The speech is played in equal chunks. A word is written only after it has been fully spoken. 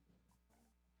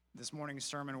This morning's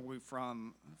sermon will be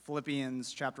from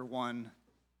Philippians chapter 1,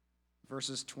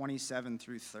 verses 27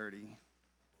 through 30.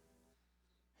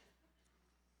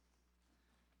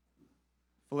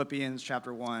 Philippians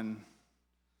chapter 1,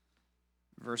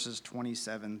 verses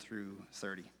 27 through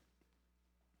 30.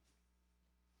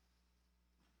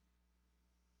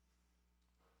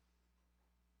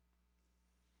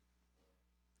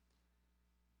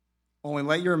 Only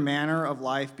let your manner of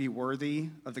life be worthy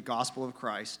of the gospel of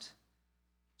Christ,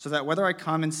 so that whether I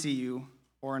come and see you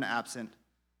or am absent,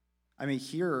 I may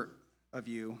hear of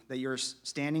you that you're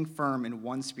standing firm in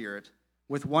one spirit,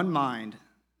 with one mind,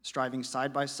 striving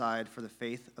side by side for the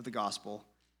faith of the gospel,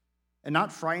 and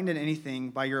not frightened in anything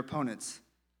by your opponents.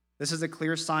 This is a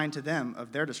clear sign to them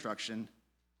of their destruction,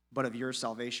 but of your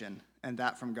salvation, and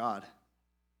that from God.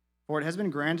 For it has been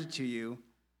granted to you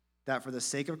that for the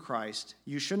sake of Christ,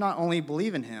 you should not only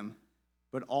believe in him,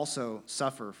 but also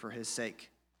suffer for his sake,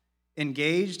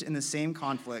 engaged in the same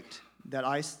conflict that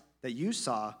you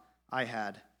saw I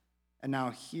had, and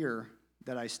now hear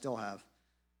that I still have.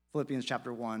 Philippians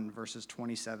chapter 1, verses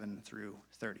 27 through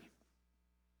 30.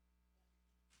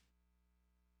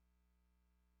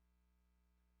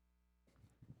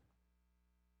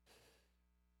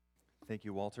 Thank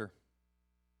you, Walter.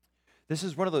 This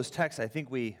is one of those texts I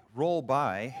think we roll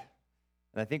by,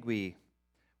 and I think we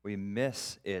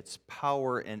miss its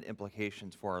power and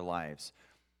implications for our lives.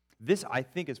 This, I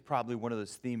think, is probably one of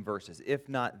those theme verses, if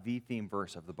not the theme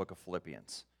verse of the book of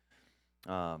Philippians.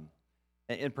 And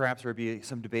perhaps there would be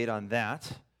some debate on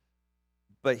that,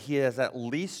 but he is at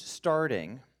least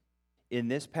starting in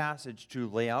this passage to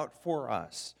lay out for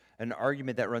us an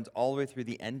argument that runs all the way through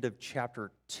the end of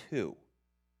chapter 2.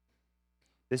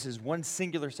 This is one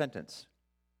singular sentence.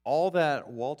 All that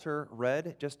Walter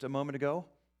read just a moment ago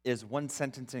is one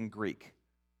sentence in Greek.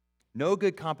 No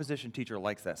good composition teacher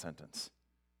likes that sentence.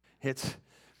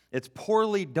 It's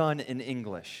poorly done in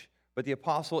English, but the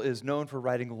apostle is known for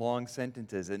writing long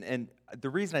sentences. And the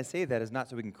reason I say that is not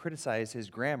so we can criticize his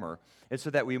grammar, it's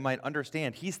so that we might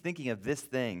understand he's thinking of this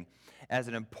thing as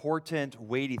an important,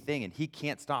 weighty thing, and he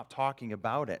can't stop talking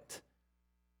about it.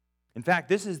 In fact,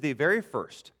 this is the very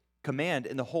first command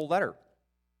in the whole letter.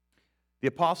 The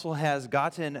apostle has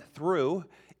gotten through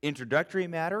introductory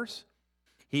matters.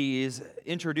 He's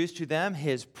introduced to them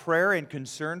his prayer and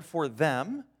concern for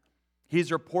them. He's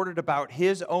reported about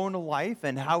his own life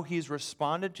and how he's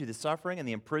responded to the suffering and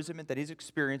the imprisonment that he's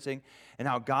experiencing and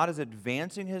how God is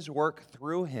advancing his work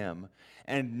through him.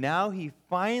 And now he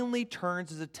finally turns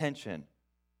his attention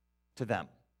to them.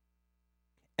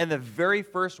 And the very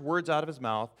first words out of his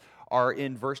mouth are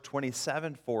in verse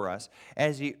 27 for us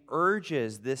as he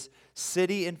urges this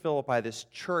city in Philippi, this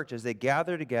church, as they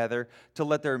gather together to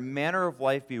let their manner of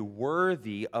life be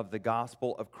worthy of the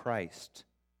gospel of Christ.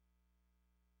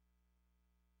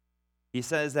 He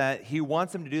says that he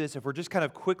wants them to do this. If we're just kind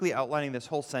of quickly outlining this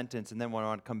whole sentence, and then we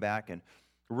want to come back and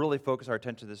really focus our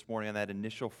attention this morning on that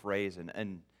initial phrase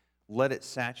and let it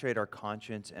saturate our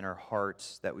conscience and our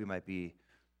hearts that we might be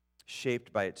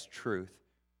shaped by its truth.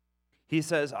 He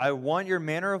says, I want your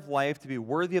manner of life to be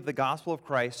worthy of the gospel of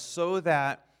Christ so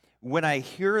that when I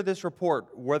hear this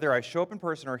report, whether I show up in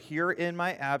person or hear in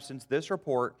my absence this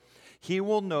report, he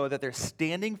will know that they're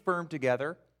standing firm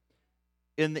together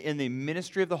in the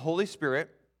ministry of the Holy Spirit,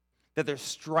 that they're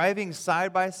striving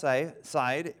side by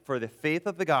side for the faith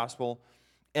of the gospel,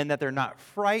 and that they're not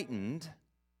frightened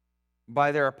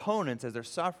by their opponents as they're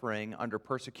suffering under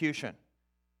persecution.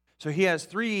 So he has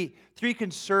three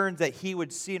concerns that he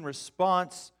would see in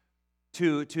response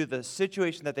to the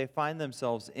situation that they find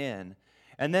themselves in.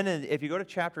 And then if you go to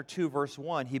chapter 2, verse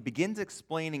 1, he begins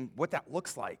explaining what that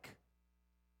looks like.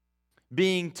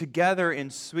 Being together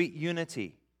in sweet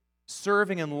unity,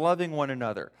 serving and loving one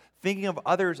another, thinking of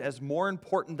others as more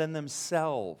important than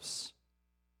themselves.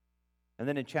 And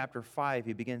then in chapter 5,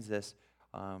 he begins this.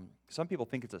 Some people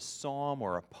think it's a psalm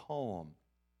or a poem.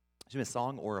 A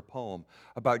song or a poem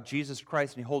about Jesus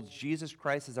Christ, and he holds Jesus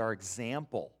Christ as our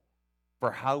example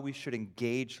for how we should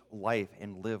engage life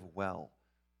and live well.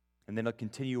 And then he'll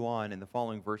continue on in the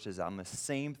following verses on the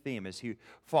same theme as he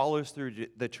follows through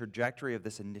the trajectory of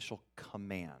this initial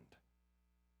command.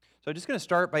 So I'm just going to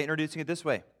start by introducing it this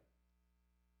way.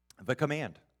 The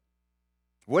command.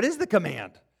 What is the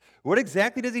command? What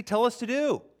exactly does he tell us to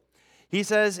do? He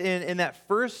says in that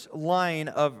first line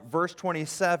of verse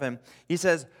 27, he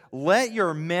says, let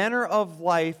your manner of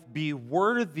life be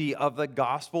worthy of the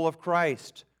gospel of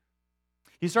Christ.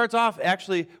 He starts off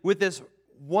actually with this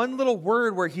one little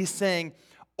word where he's saying,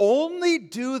 only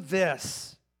do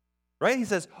this, right? He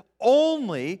says,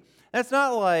 only. That's not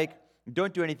like,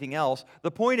 don't do anything else.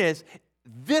 The point is,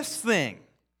 this thing,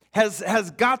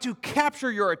 has got to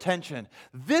capture your attention.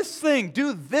 This thing,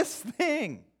 do this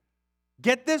thing.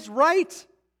 Get this right.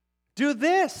 Do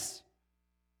this.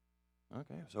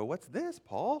 Okay, so what's this,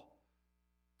 Paul?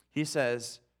 He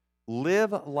says,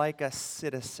 live like a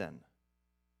citizen.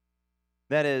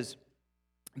 That is,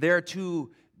 they're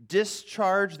to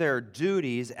discharge their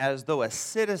duties as though a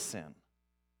citizen.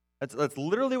 That's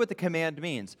literally what the command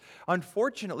means.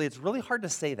 Unfortunately, it's really hard to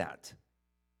say that.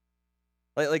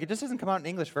 Like it just doesn't come out in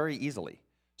English very easily.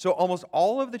 So almost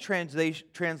all of the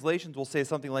translations will say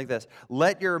something like this: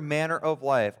 let your manner of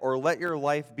life, or let your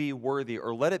life be worthy,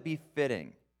 or let it be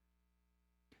fitting.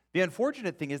 The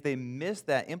unfortunate thing is they miss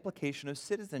that implication of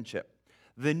citizenship.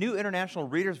 The New International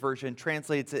Reader's Version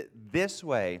translates it this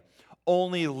way: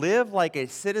 only live like a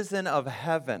citizen of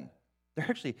heaven. They're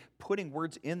actually putting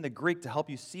words in the Greek to help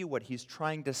you see what he's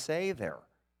trying to say there.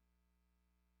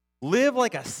 Live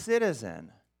like a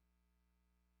citizen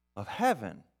of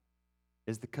heaven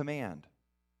is the command.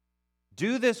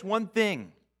 Do this one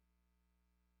thing.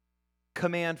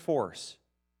 Command force.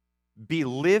 Be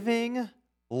living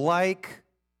like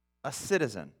a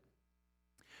citizen.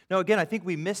 Now, again, I think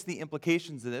we miss the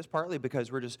implications of this partly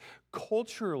because we're just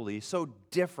culturally so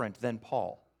different than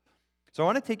Paul. So I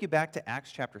want to take you back to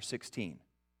Acts chapter 16.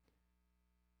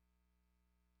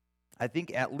 I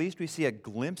think at least we see a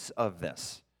glimpse of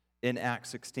this in Acts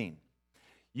 16.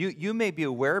 You may be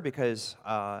aware because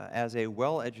as a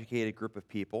well-educated group of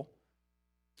people,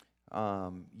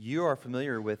 you are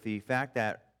familiar with the fact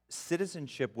that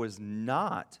citizenship was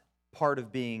not part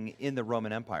of being in the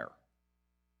Roman Empire.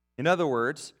 In other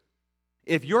words,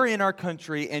 if you're in our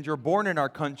country and you're born in our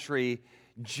country,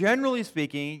 generally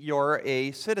speaking, you're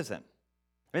a citizen.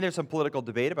 I mean, there's some political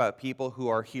debate about people who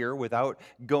are here without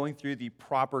going through the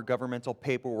proper governmental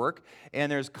paperwork,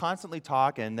 and there's constantly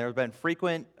talk, and there have been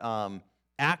frequent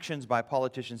actions by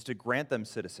politicians to grant them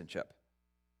citizenship.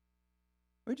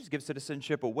 We just give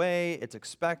citizenship away. It's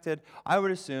expected. I would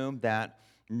assume that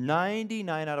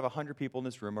 99 out of 100 people in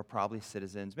this room are probably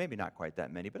citizens. Maybe not quite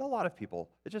that many, but a lot of people.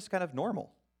 It's just kind of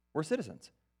normal. We're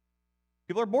citizens.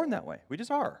 People are born that way. We just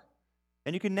are.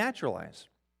 And you can naturalize.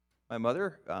 My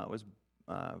mother was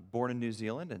born in New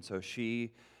Zealand, and so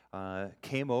she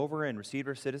came over and received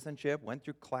her citizenship, went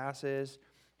through classes,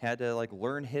 had to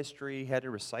learn history, had to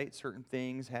recite certain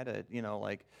things, had to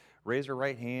raise her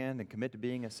right hand and commit to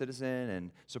being a citizen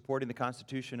and supporting the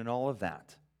Constitution and all of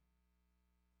that.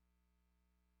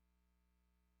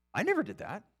 I never did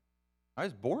that. I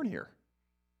was born here.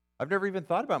 I've never even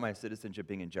thought about my citizenship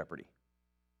being in jeopardy.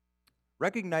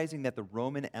 Recognizing that the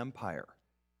Roman Empire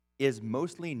is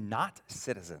mostly not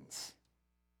citizens,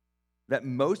 that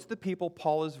most of the people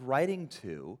Paul is writing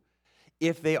to,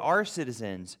 if they are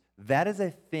citizens, that is a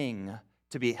thing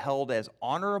to be held as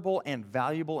honorable and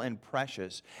valuable and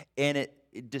precious, and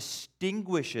it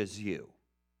distinguishes you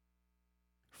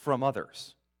from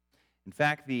others. In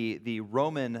fact, the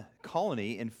Roman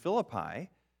colony in Philippi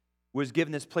was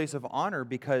given this place of honor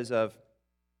because of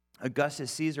Augustus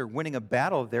Caesar winning a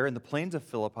battle there in the plains of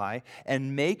Philippi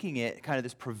and making it kind of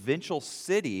this provincial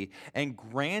city and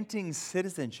granting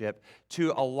citizenship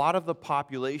to a lot of the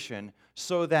population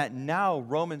so that now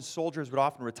Roman soldiers would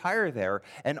often retire there,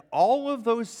 and all of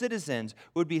those citizens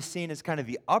would be seen as kind of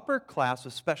the upper class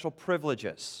with special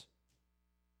privileges.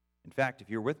 In fact, if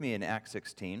you're with me in Acts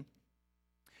 16,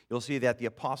 you'll see that the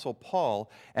Apostle Paul,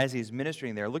 as he's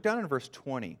ministering there, look down in verse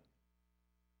 20.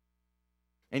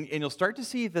 And you'll start to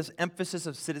see this emphasis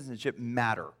of citizenship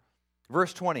matter.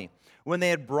 Verse 20, when they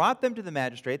had brought them to the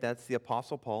magistrate, that's the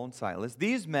Apostle Paul and Silas,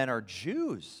 these men are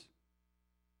Jews,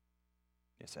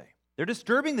 they say. They're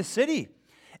disturbing the city,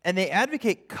 and they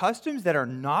advocate customs that are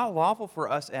not lawful for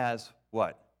us as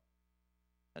what?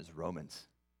 As Romans.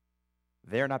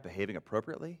 They are not behaving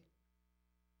appropriately.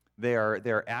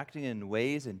 They're acting in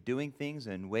ways and doing things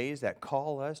in ways that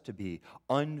call us to be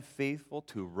unfaithful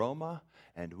to Roma,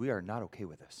 and we are not okay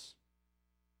with this.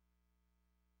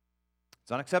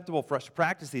 It's unacceptable for us to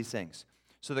practice these things.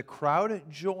 So the crowd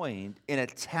joined in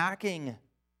attacking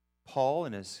Paul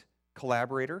and his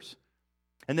collaborators,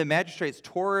 and the magistrates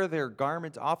tore their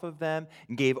garments off of them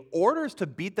and gave orders to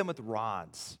beat them with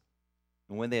rods.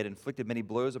 And when they had inflicted many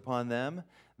blows upon them,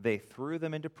 they threw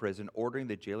them into prison, ordering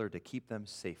the jailer to keep them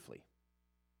safely.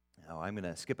 Now, I'm going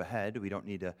to skip ahead. We don't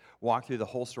need to walk through the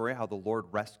whole story, how the Lord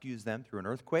rescues them through an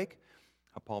earthquake,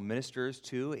 how Paul ministers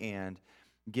to and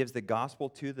gives the gospel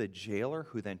to the jailer,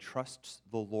 who then trusts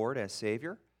the Lord as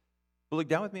Savior. But look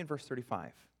down with me in verse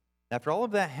 35. After all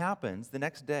of that happens, the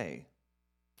next day,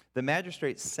 the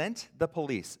magistrate sent the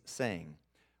police, saying,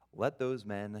 "Let those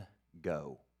men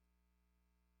go."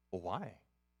 Well, why?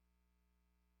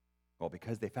 Well,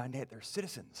 because they found out they're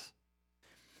citizens.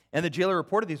 And the jailer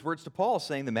reported these words to Paul,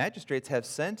 saying, the magistrates have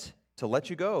sent to let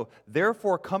you go.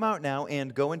 Therefore, come out now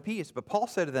and go in peace. But Paul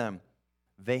said to them,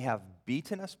 they have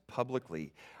beaten us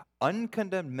publicly,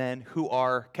 uncondemned men who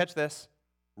are, catch this,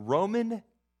 Roman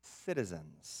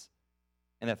citizens,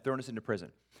 and have thrown us into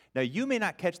prison. Now, you may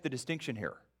not catch the distinction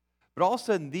here, but all of a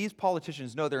sudden, these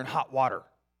politicians know they're in hot water.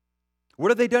 What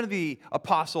have they done to the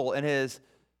apostle and his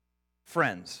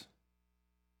friends?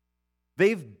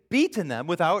 They've beaten them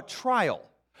without trial.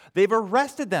 They've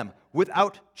arrested them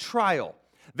without trial.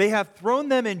 They have thrown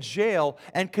them in jail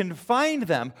and confined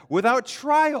them without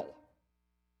trial.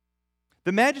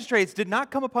 The magistrates did not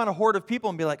come upon a horde of people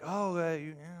and be like,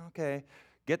 okay,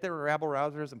 get their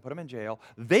rabble-rousers and put them in jail.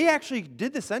 They actually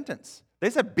did the sentence. They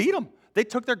said, beat them. They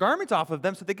took their garments off of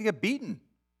them so they could get beaten.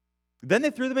 Then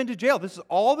they threw them into jail. This is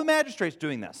all the magistrates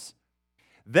doing this.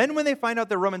 Then when they find out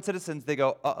they're Roman citizens, they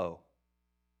go, uh-oh.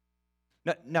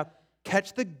 Now,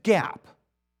 catch the gap.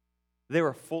 They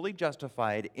were fully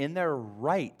justified in their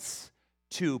rights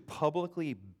to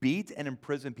publicly beat and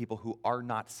imprison people who are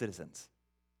not citizens.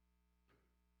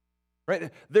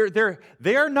 Right?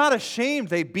 They are not ashamed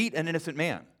they beat an innocent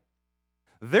man.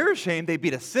 They're ashamed they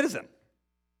beat a citizen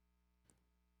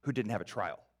who didn't have a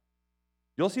trial.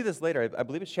 You'll see this later. I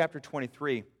believe it's chapter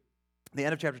 23, the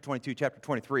end of chapter 22, chapter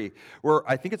 23, where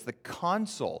I think it's the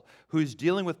consul who's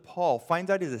dealing with Paul,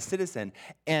 finds out he's a citizen,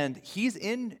 and he's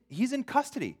in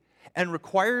custody and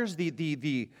requires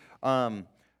the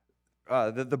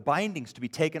bindings to be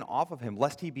taken off of him,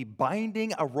 lest he be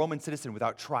binding a Roman citizen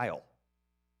without trial.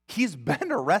 He's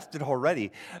been arrested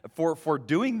already for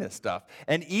doing this stuff.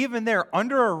 And even there,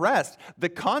 under arrest, the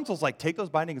consul's like, take those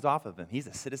bindings off of him. He's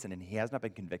a citizen and he has not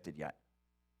been convicted yet.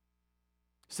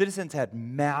 Citizens had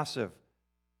massive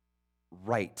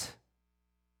right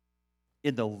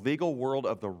in the legal world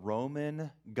of the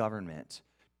Roman government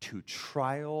to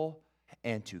trial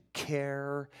and to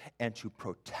care and to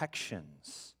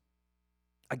protections.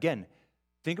 Again,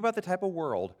 think about the type of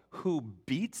world who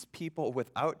beats people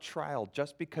without trial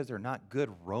just because they're not good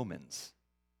Romans.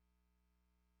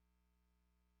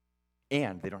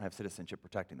 And they don't have citizenship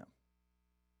protecting them.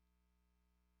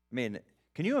 I mean,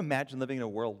 can you imagine living in a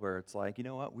world where it's like, you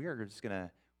know what, we are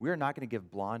not going to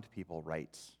give blonde people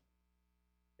rights.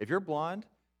 If you're blonde,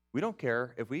 we don't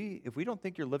care. If we don't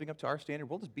think you're living up to our standard,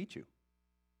 we'll just beat you.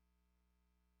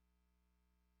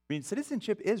 I mean,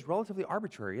 citizenship is relatively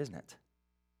arbitrary, isn't it?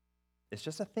 It's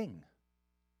just a thing.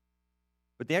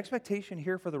 But the expectation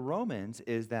here for the Romans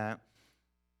is that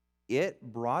it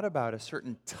brought about a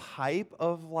certain type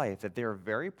of life that they're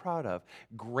very proud of,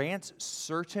 grants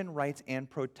certain rights and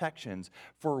protections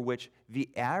for which the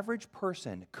average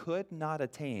person could not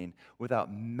attain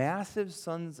without massive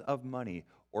sums of money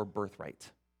or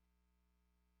birthright.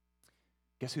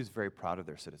 Guess who's very proud of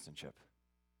their citizenship?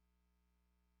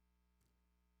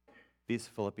 These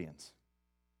Philippians.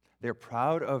 They're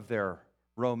proud of their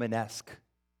Romanesque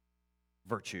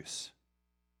virtues.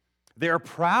 They're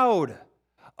proud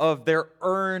of their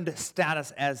earned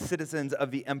status as citizens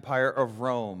of the Empire of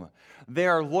Rome. They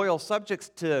are loyal subjects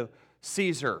to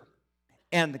Caesar,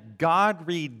 and God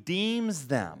redeems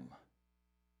them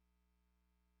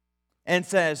and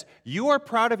says, you are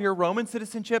proud of your Roman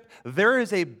citizenship. There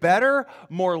is a better,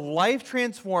 more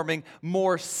life-transforming,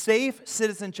 more safe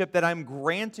citizenship that I'm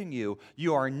granting you.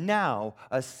 You are now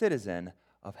a citizen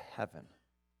of heaven.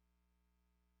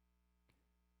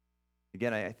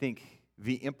 Again, I think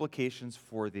the implications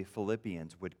for the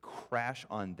Philippians would crash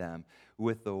on them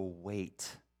with the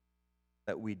weight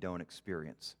that we don't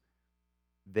experience.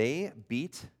 They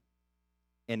beat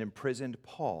and imprisoned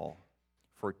Paul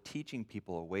for teaching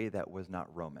people a way that was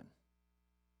not Roman.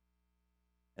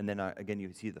 And then again,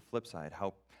 you see the flip side,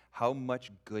 how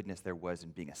much goodness there was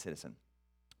in being a citizen.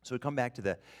 So we come back to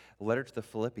the letter to the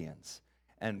Philippians,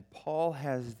 and Paul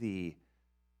has the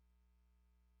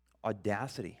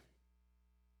audacity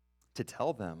to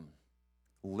tell them,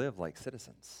 live like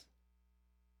citizens.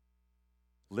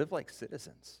 Live like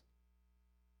citizens.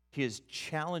 He is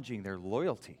challenging their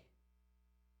loyalty.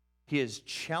 He is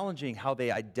challenging how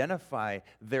they identify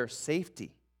their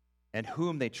safety and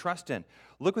whom they trust in.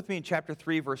 Look with me in chapter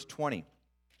 3, verse 20.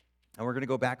 And we're going to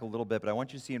go back a little bit, but I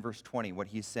want you to see in verse 20 what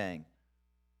he's saying.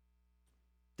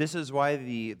 This is why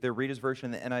the Reader's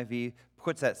Version, the NIV,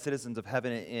 puts that citizens of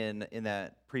heaven in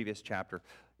that previous chapter.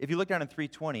 If you look down in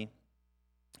 3:20,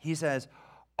 he says,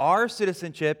 our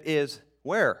citizenship is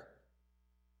where?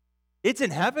 It's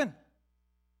in heaven.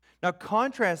 Now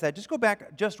contrast that. Just go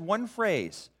back just one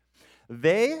phrase.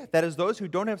 They, that is those who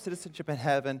don't have citizenship in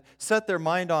heaven, set their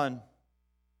mind on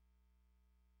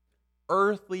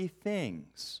earthly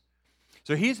things.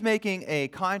 So he's making a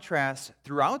contrast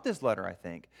throughout this letter, I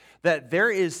think, that there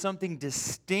is something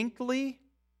distinctly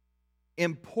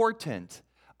important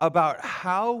about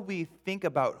how we think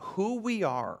about who we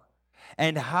are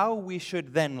and how we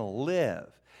should then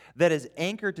live that is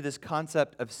anchored to this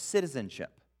concept of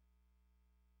citizenship.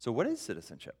 So what is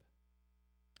citizenship?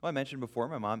 Well, I mentioned before,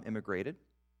 my mom immigrated.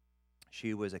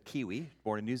 She was a Kiwi,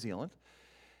 born in New Zealand.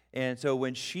 And so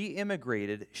when she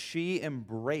immigrated, she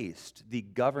embraced the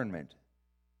government,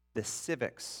 the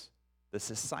civics, the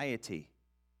society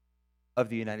of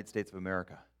the United States of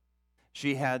America.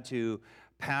 She had to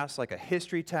pass like a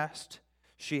history test.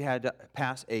 She had to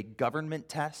pass a government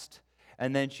test.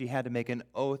 And then she had to make an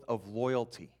oath of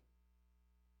loyalty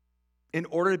in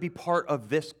order to be part of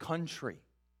this country.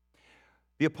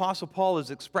 The Apostle Paul is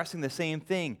expressing the same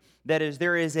thing. That is,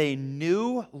 there is a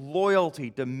new loyalty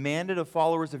demanded of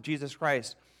followers of Jesus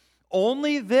Christ.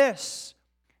 Only this,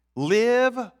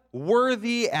 live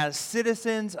worthy as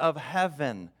citizens of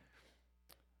heaven.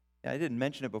 I didn't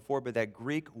mention it before, but that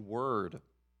Greek word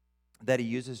that he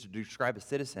uses to describe a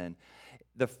citizen,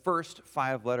 the first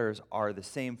 5 letters are the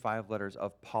same 5 letters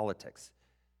of politics.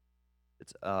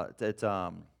 It's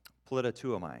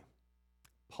politeuomai,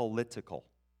 political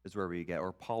is where we get,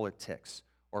 or politics,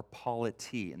 or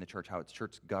polity in the church, how it's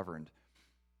church governed.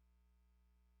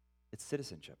 It's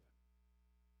citizenship.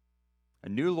 A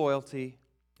new loyalty,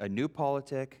 a new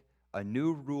politic, a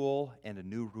new rule, and a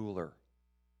new ruler.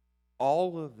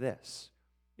 All of this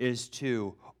is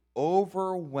to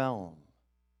overwhelm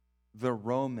the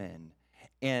Roman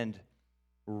and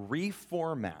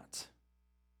reformat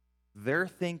their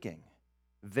thinking,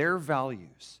 their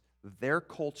values, their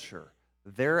culture,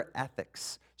 their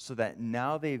ethics, so that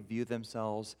now they view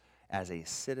themselves as a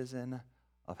citizen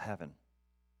of heaven.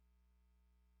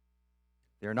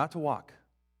 They are not to walk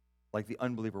like the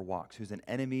unbeliever walks, who's an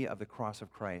enemy of the cross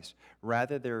of Christ.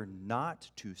 Rather, they're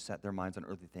not to set their minds on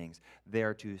earthly things. They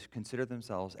are to consider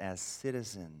themselves as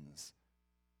citizens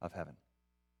of heaven.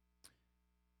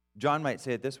 John might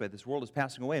say it this way: this world is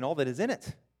passing away and all that is in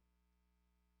it.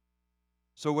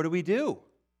 So what do?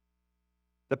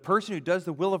 The person who does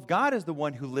the will of God is the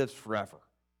one who lives forever.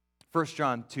 1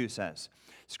 John 2 says,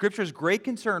 Scripture's great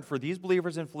concern for these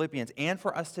believers in Philippians and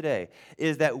for us today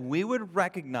is that we would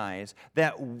recognize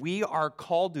that we are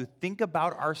called to think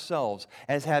about ourselves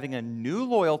as having a new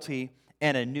loyalty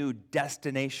and a new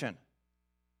destination.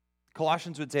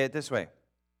 Colossians would say it this way: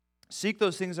 seek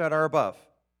those things that are above,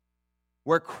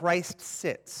 where Christ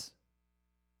sits,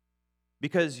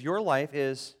 because your life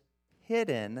is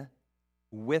hidden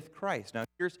with Christ. Now,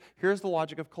 here's the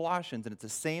logic of Colossians, and it's the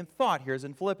same thought here as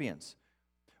in Philippians.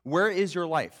 Where is your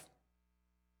life?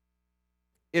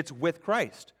 It's with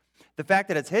Christ. The fact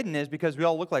that it's hidden is because we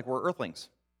all look like we're earthlings.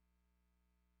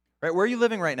 Right? Where are you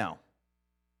living right now?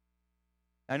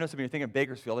 I know some of you are thinking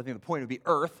Bakersfield. I think the point would be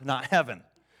earth, not heaven.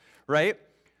 Right?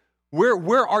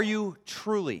 Where are you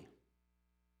truly?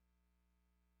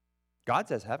 God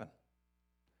says heaven.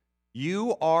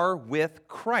 You are with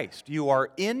Christ. You are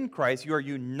in Christ. You are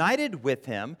united with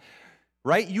Him,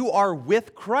 right? You are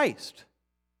with Christ.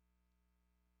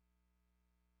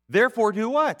 Therefore, do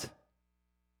what?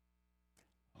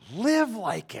 Live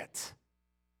like it.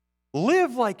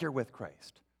 Live like you're with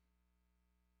Christ.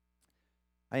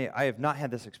 I have not had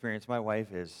this experience. My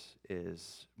wife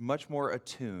is much more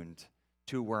attuned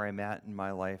to where I'm at in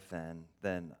my life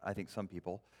than I think some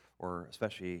people, or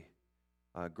especially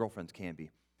girlfriends, can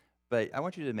be. But I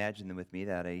want you to imagine with me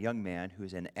that a young man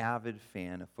who's an avid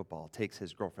fan of football takes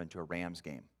his girlfriend to a Rams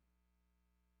game.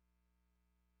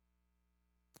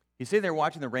 He's sitting there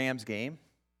watching the Rams game,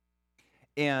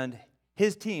 and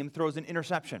his team throws an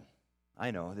interception.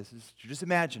 I know, you're just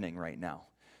imagining right now.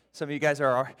 Some of you guys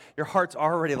your heart's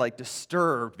already like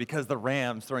disturbed because the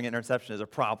Rams throwing an interception is a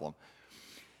problem.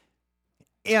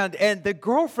 And the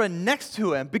girlfriend next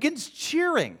to him begins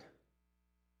cheering.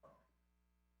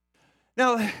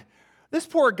 Now, this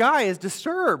poor guy is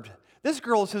disturbed. This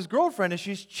girl is his girlfriend, and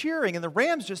she's cheering, and the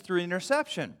Rams just threw an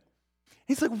interception.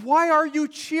 He's like, why are you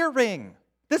cheering?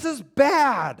 This is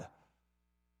bad.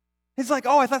 He's like,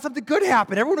 oh, I thought something good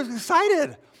happened. Everyone was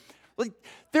excited. Like,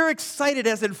 they're excited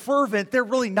as in fervent. They're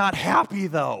really not happy,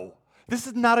 though. This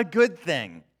is not a good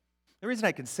thing. The reason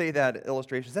I can say that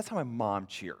illustration is that's how my mom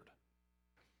cheered.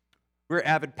 We were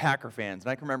avid Packer fans,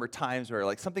 and I can remember times where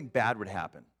like something bad would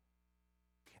happen.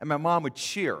 And my mom would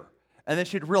cheer. And then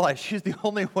she'd realize she's the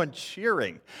only one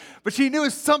cheering. But she knew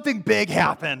something big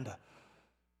happened.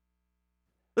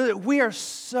 We are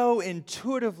so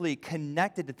intuitively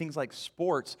connected to things like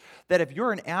sports that if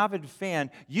you're an avid fan,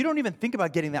 you don't even think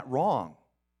about getting that wrong.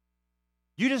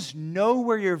 You just know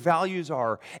where your values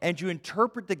are, and you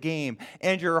interpret the game,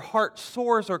 and your heart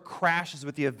soars or crashes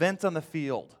with the events on the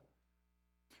field.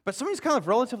 But somebody's kind of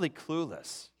relatively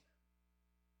clueless,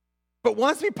 but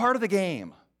wants to be part of the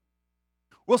game.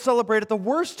 We'll celebrate at the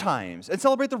worst times and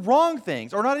celebrate the wrong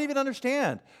things or not even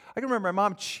understand. I can remember my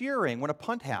mom cheering when a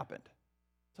punt happened.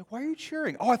 It's like, why are you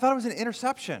cheering? Oh, I thought it was an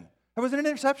interception. It was an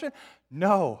interception?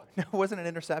 No, it wasn't an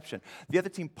interception. The other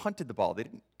team punted the ball. They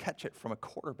didn't catch it from a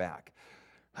quarterback.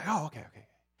 Like, oh,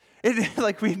 okay.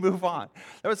 Like, we'd move on.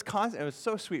 That was constant. It was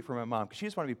so sweet for my mom because she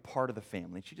just wanted to be part of the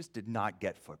family. She just did not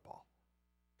get football.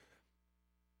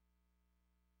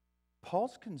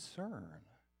 Paul's concern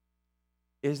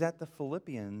is that the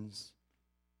Philippians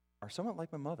are somewhat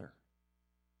like my mother.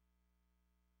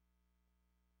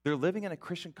 They're living in a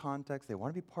Christian context. They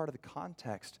want to be part of the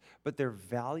context, but their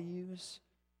values,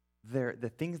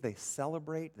 the things they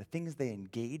celebrate, the things they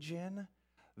engage in,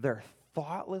 they're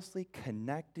thoughtlessly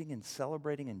connecting and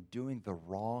celebrating and doing the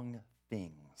wrong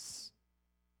things.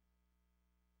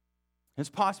 It's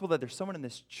possible that there's someone in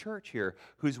this church here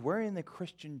who's wearing the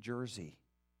Christian jersey,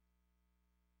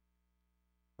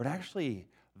 but actually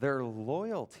their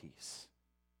loyalties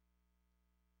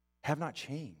have not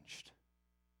changed.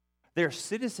 Their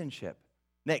citizenship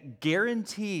that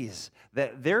guarantees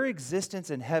that their existence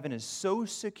in heaven is so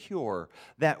secure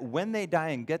that when they die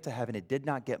and get to heaven, it did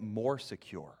not get more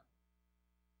secure.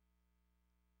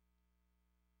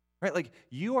 Right? Like,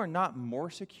 you are not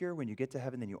more secure when you get to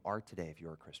heaven than you are today if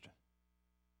you're a Christian.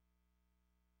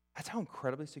 That's how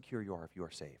incredibly secure you are if you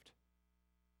are saved.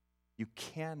 You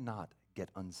cannot get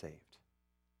unsaved.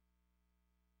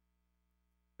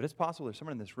 But it's possible there's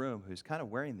someone in this room who's kind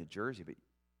of wearing the jersey, but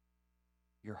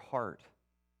your heart,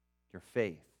 your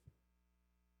faith,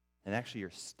 and actually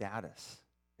your status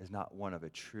is not one of a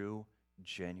true,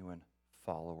 genuine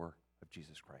follower of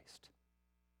Jesus Christ.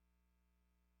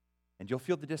 And you'll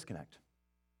feel the disconnect.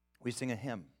 We sing a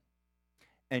hymn,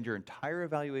 and your entire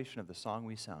evaluation of the song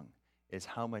we sung is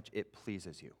how much it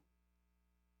pleases you.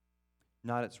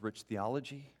 Not its rich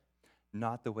theology,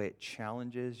 not the way it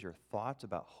challenges your thoughts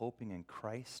about hoping in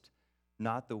Christ,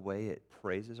 not the way it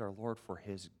praises our Lord for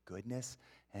His goodness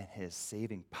and His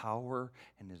saving power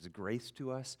and His grace to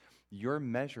us. Your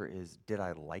measure is, did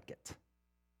I like it?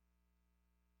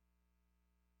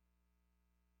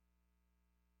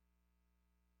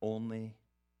 Only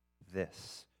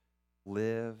this.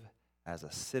 Live as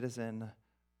a citizen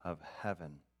of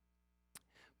heaven.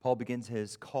 Paul begins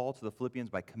his call to the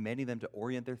Philippians by commanding them to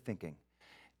orient their thinking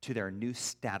to their new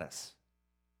status.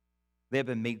 They have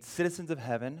been made citizens of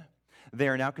heaven. They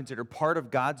are now considered part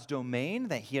of God's domain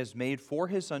that He has made for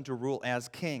His Son to rule as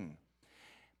king.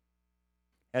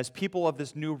 As people of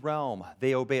this new realm,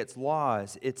 they obey its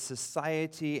laws, its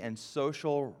society and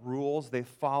social rules they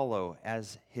follow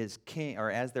as His king, or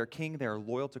as their king. They are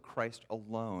loyal to Christ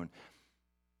alone.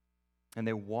 And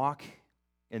they walk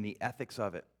in the ethics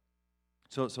of it.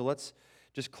 So let's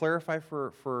just clarify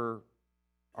for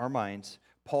our minds.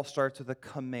 Paul starts with a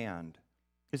command.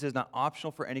 This is not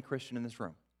optional for any Christian in this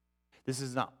room. This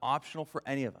is not optional for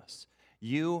any of us.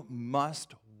 You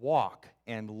must walk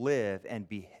and live and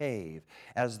behave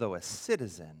as though a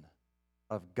citizen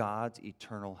of God's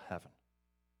eternal heaven.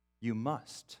 You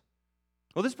must.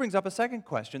 Well, this brings up a second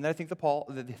question that I think the Paul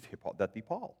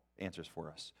answers for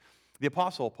us. The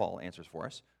Apostle Paul answers for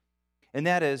us. And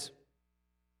that is,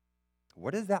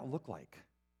 what does that look like?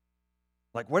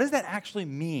 Like, what does that actually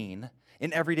mean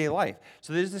in everyday life?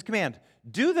 So there's this command,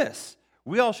 do this.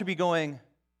 We all should be going,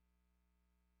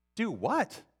 do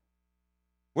what?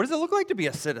 What does it look like to be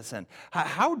a citizen?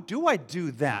 How do I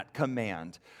do that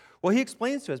command? Well, he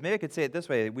explains to us, maybe I could say it this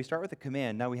way. We start with a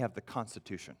command, now we have the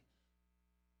Constitution.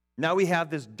 Now we have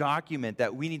this document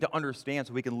that we need to understand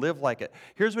so we can live like it.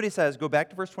 Here's what he says, go back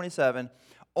to verse 27.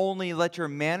 Only let your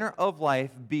manner of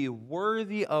life be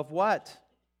worthy of what?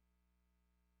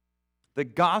 The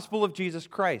gospel of Jesus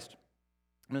Christ.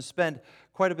 I'm going to spend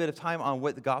quite a bit of time on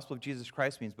what the gospel of Jesus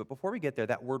Christ means, but before we get there,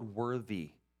 that word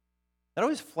worthy, that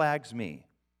always flags me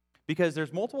because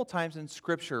there's multiple times in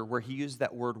Scripture where he used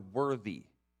that word worthy.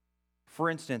 For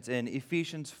instance, in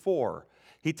Ephesians 4,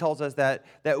 he tells us that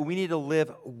we need to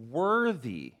live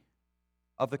worthy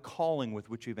of the calling with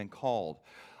which we've been called.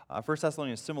 1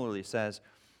 Thessalonians similarly says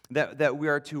that we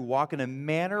are to walk in a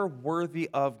manner worthy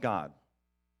of God.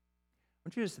 I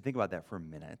want you just to think about that for a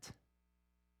minute.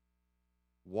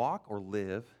 Walk or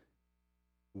live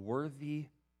worthy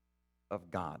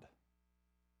of God.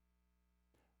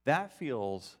 That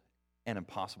feels an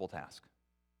impossible task.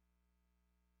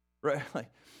 Right? Like,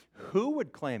 who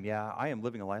would claim, yeah, I am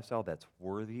living a lifestyle that's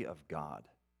worthy of God?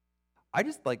 I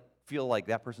just feel like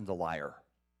that person's a liar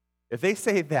If they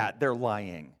say that, they're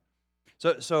lying.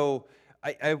 So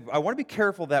I want to be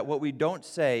careful that what we don't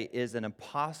say is an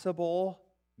impossible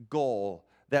goal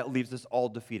that leaves us all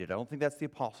defeated. I don't think that's the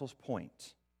apostle's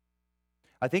point.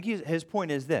 I think his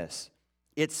point is this.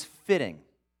 It's fitting,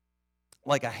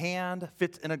 like a hand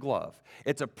fits in a glove.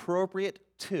 It's appropriate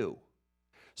too.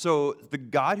 So the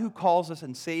God who calls us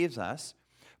and saves us,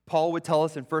 Paul would tell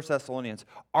us in 1 Thessalonians,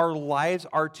 our lives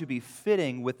are to be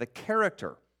fitting with the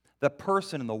character, the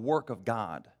person, and the work of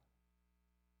God.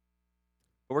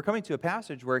 But we're coming to a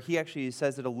passage where he actually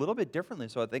says it a little bit differently,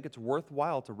 so I think it's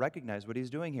worthwhile to recognize what he's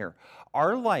doing here.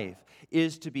 Our life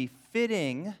is to be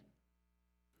fitting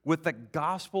with the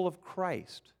gospel of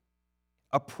Christ,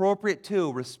 appropriate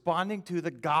to, responding to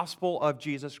the gospel of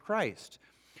Jesus Christ.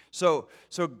 So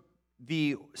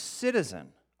the citizen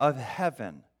of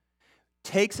heaven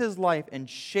takes his life and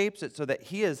shapes it so that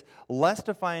he is less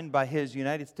defined by his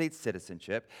United States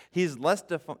citizenship, he's less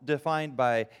defined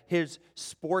by his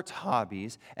sports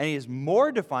hobbies, and he is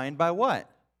more defined by what?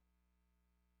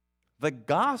 The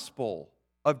gospel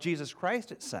of Jesus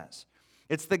Christ, it says.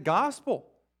 It's the gospel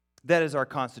that is our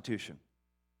constitution.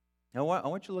 Now, I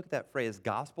want you to look at that phrase,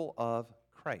 gospel of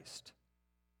Christ.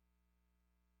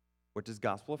 What does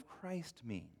gospel of Christ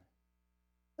mean?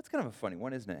 That's kind of a funny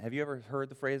one, isn't it? Have you ever heard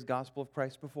the phrase gospel of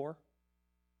Christ before?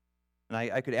 And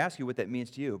I could ask you what that means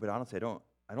to you, but honestly,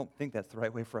 I don't think that's the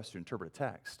right way for us to interpret a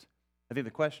text. I think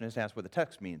the question is to ask what the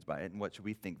text means by it and what should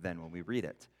we think then when we read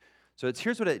it. So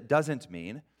here's what it doesn't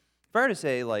mean. If I were to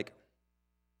say, like,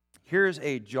 here's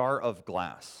a jar of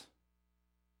glass.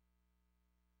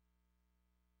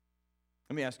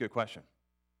 Let me ask you a question.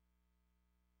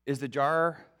 Is the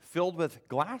jar filled with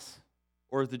glass,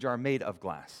 or is the jar made of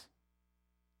glass?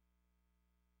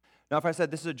 Now, if I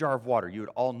said this is a jar of water, you would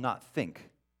all not think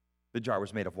the jar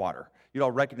was made of water. You'd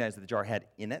all recognize that the jar had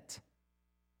in it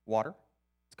water.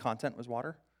 Its content was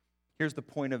water. Here's the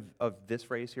point of this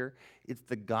phrase here. It's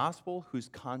the gospel whose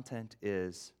content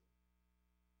is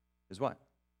what?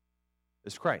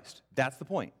 Is Christ. That's the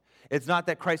point. It's not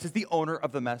that Christ is the owner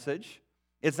of the message.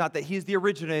 It's not that he's the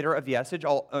originator of the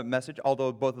message,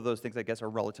 although both of those things, I guess, are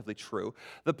relatively true.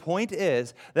 The point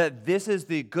is that this is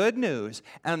the good news,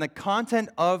 and the content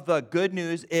of the good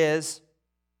news is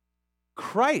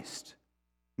Christ.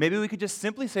 Maybe we could just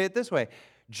simply say it this way.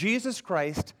 Jesus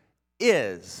Christ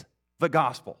is the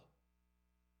gospel.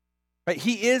 Right?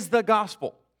 He is the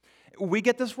gospel. We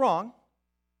get this wrong.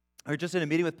 I was just in a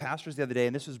meeting with pastors the other day,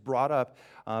 and this was brought up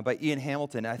by Ian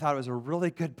Hamilton. I thought it was a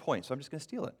really good point, so I'm just going to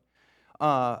steal it.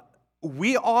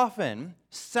 We often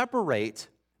separate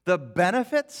the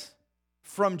benefits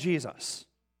from Jesus.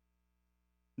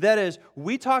 That is,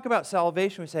 we talk about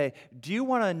salvation, we say, do you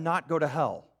want to not go to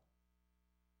hell?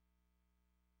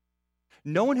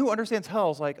 No one who understands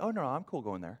hell is like, oh no, I'm cool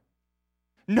going there.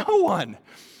 No one.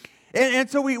 And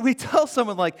so we tell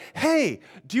someone like, hey,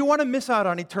 do you want to miss out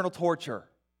on eternal torture?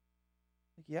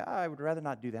 Yeah, I would rather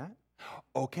not do that.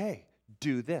 Okay,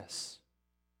 do this.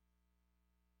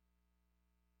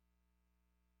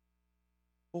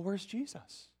 Well, where's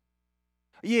Jesus?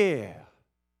 Yeah.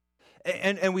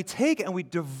 And we take and we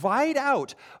divide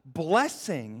out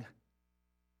blessing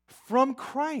from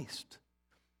Christ.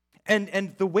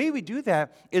 And the way we do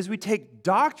that is we take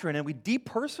doctrine and we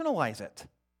depersonalize it.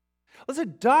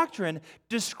 Listen, doctrine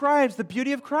describes the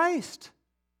beauty of Christ.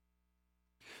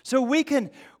 So we can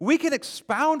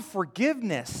expound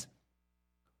forgiveness.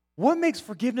 What makes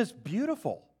forgiveness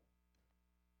beautiful?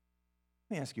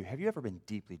 Let me ask you, have you ever been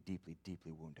deeply, deeply,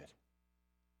 deeply wounded?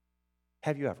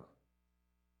 Have you ever?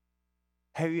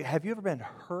 Have you ever been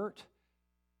hurt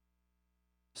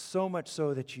so much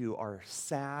so that you are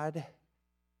sad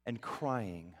and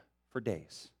crying for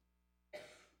days?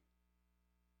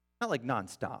 Not like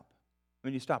nonstop. I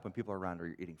mean, you stop when people are around or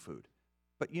you're eating food.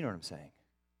 But you know what I'm saying.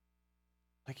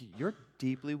 Like, you're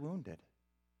deeply wounded.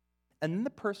 And then the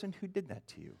person who did that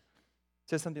to you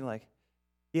says something like,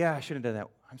 yeah, I shouldn't have done that.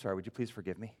 I'm sorry, would you please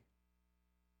forgive me?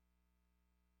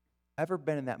 Ever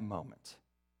been in that moment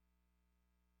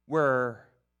where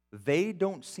they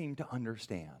don't seem to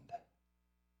understand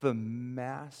the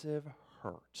massive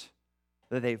hurt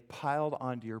that they've piled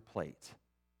onto your plate,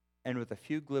 and with a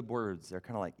few glib words, they're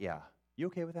kind of like, yeah, you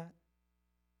okay with that?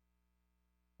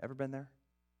 Ever been there?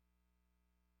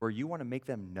 Where you want to make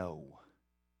them know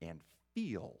and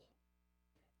feel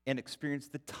and experience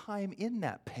the time in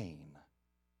that pain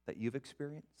that you've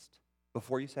experienced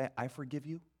before you say, I forgive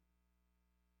you?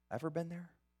 Ever been there?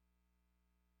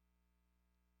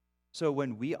 So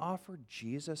when we offer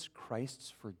Jesus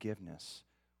Christ's forgiveness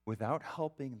without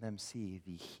helping them see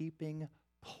the heaping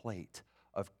plate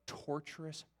of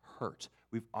torturous hurt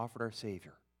we've offered our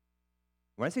Savior,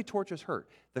 When I say torturous hurt,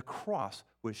 the cross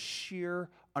was sheer,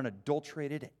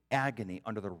 unadulterated agony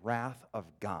under the wrath of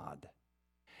God.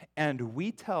 And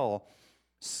we tell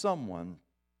someone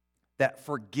that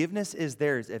forgiveness is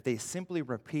theirs if they simply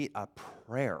repeat a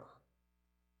prayer.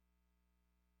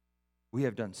 We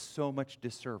have done so much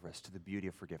disservice to the beauty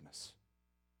of forgiveness.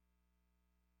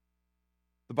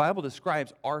 The Bible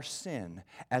describes our sin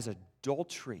as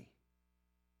adultery.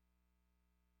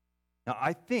 Now,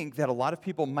 I think that a lot of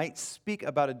people might speak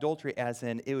about adultery as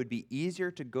in it would be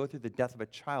easier to go through the death of a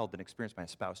child than experience my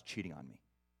spouse cheating on me.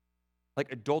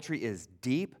 Like, adultery is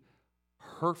deep,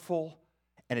 hurtful,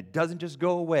 and it doesn't just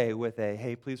go away with a,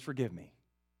 hey, please forgive me.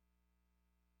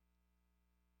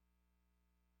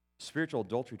 Spiritual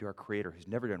adultery to our Creator, who's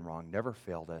never done wrong, never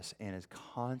failed us, and is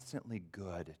constantly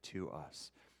good to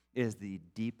us, is the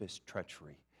deepest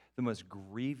treachery, the most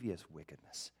grievous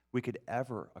wickedness we could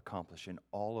ever accomplish in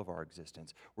all of our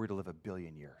existence, were we to live 1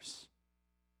 billion years.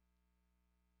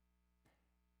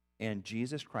 And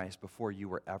Jesus Christ, before you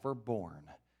were ever born,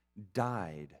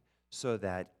 died so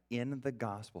that in the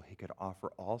gospel he could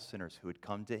offer all sinners who would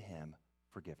come to him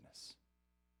forgiveness.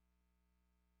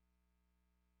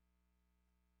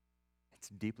 It's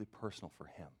deeply personal for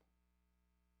him.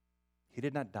 He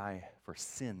did not die for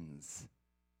sins.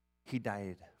 He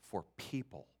died for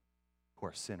people who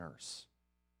are sinners.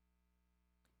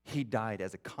 He died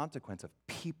as a consequence of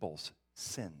people's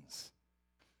sins.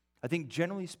 I think,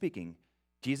 generally speaking,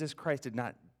 Jesus Christ did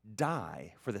not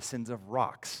die for the sins of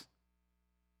rocks.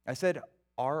 I said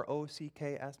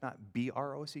R-O-C-K-S, not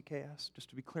B-R-O-C-K-S, just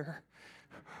to be clear.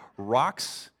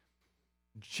 Rocks.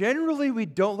 Generally, we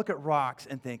don't look at rocks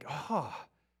and think, oh,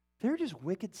 they're just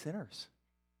wicked sinners.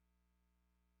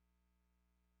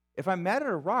 If I'm mad at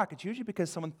a rock, it's usually because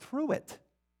someone threw it.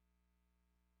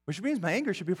 Which means my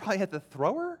anger should be probably at the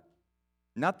thrower,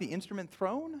 not the instrument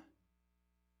thrown.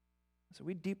 So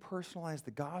we depersonalize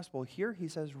the gospel. Here he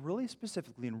says really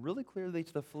specifically and really clearly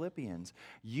to the Philippians,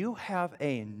 you have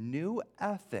a new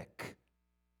ethic.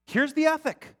 Here's the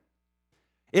ethic.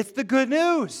 It's the good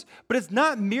news, but it's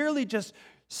not merely just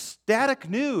static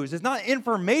news. It's not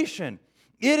information.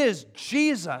 It is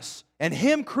Jesus and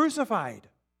him crucified.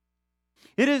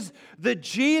 It is the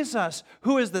Jesus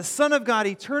who is the Son of God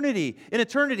in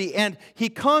eternity, and he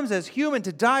comes as human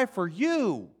to die for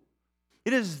you.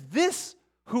 It is this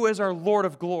who is our Lord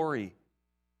of glory.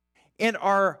 And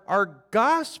our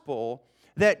gospel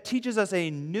that teaches us a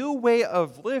new way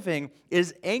of living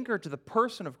is anchored to the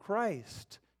person of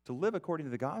Christ. To live according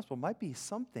to the gospel might be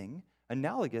something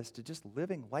analogous to just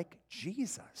living like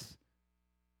Jesus.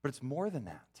 But it's more than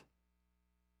that.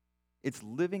 It's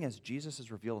living as Jesus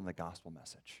is revealed in the gospel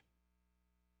message.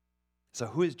 So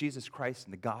who is Jesus Christ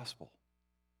in the gospel?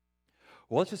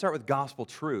 Well, let's just start with gospel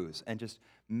truths and just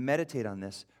meditate on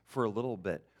this for a little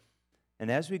bit.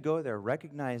 And as we go there,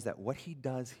 recognize that what he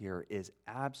does here is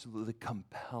absolutely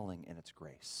compelling in its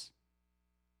grace.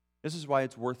 This is why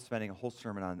it's worth spending a whole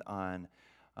sermon on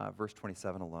verse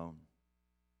 27 alone.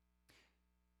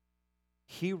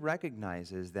 He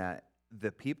recognizes that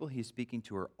the people he's speaking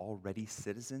to are already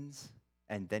citizens,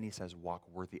 and then he says, walk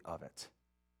worthy of it.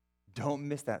 Don't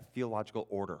miss that theological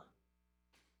order.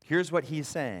 Here's what he's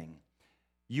saying.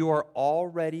 You are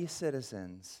already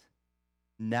citizens.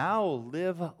 Now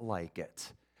live like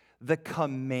it. The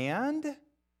command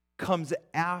comes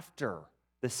after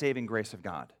the saving grace of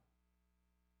God.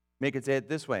 Make it say it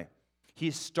this way.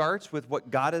 He starts with what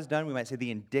God has done, we might say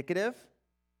the indicative,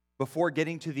 before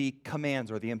getting to the commands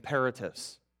or the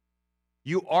imperatives.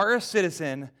 You are a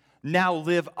citizen, now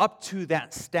live up to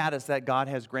that status that God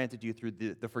has granted you through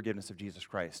the forgiveness of Jesus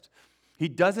Christ. He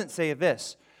doesn't say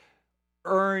this,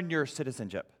 earn your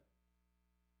citizenship.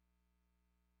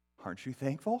 Aren't you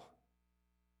thankful?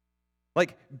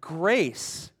 Like,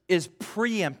 grace is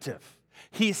preemptive.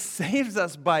 He saves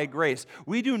us by grace.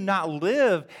 We do not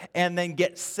live and then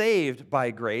get saved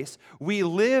by grace. We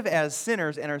live as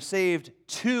sinners and are saved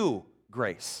to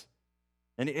grace.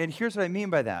 And here's what I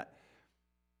mean by that.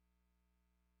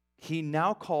 He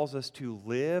now calls us to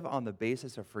live on the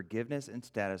basis of forgiveness and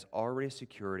status already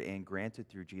secured and granted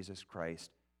through Jesus Christ.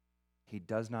 He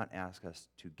does not ask us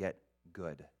to get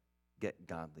good, get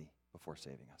godly before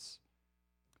saving us.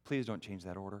 Please don't change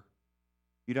that order.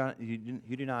 You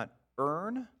do not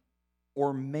earn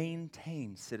or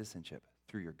maintain citizenship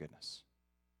through your goodness.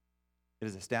 It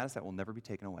is a status that will never be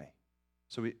taken away.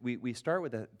 So we start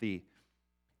with can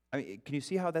you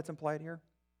see how that's implied here?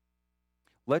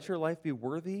 Let your life be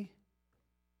worthy.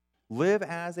 Live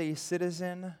as a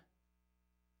citizen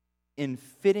in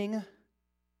fitting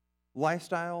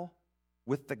lifestyle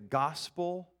with the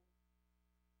gospel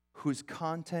whose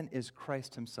content is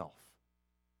Christ himself.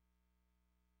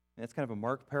 And it's kind of a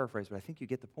Mark paraphrase, but I think you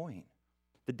get the point.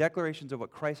 The declarations of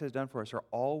what Christ has done for us are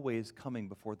always coming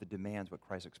before the demands what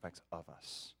Christ expects of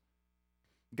us.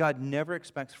 God never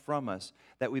expects from us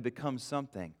that we become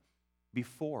something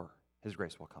before his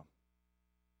grace will come.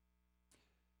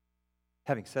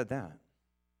 Having said that,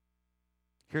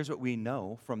 here's what we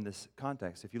know from this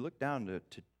context. If you look down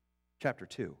to chapter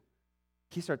 2,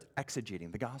 he starts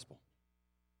exegeting the gospel,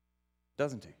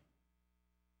 doesn't he?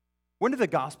 When did the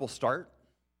gospel start?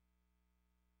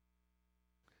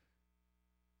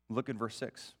 Look at verse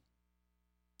 6.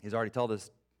 He's already told us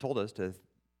to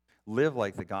live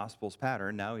like the gospel's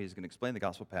pattern. Now he's going to explain the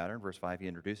gospel pattern. Verse 5, he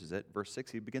introduces it. Verse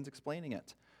 6, he begins explaining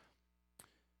it.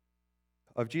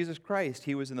 Of Jesus Christ,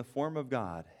 he was in the form of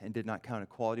God and did not count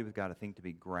equality with God a thing to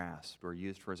be grasped or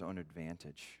used for his own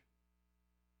advantage.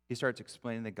 He starts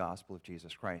explaining the gospel of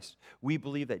Jesus Christ. We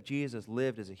believe that Jesus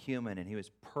lived as a human and he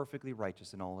was perfectly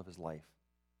righteous in all of his life.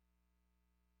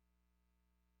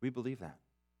 We believe that.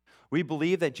 We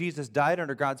believe that Jesus died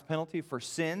under God's penalty for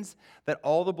sins that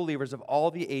all the believers of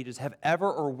all the ages have ever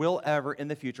or will ever in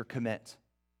the future commit.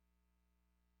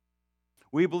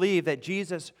 We believe that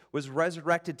Jesus was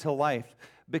resurrected to life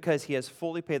because he has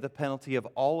fully paid the penalty of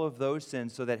all of those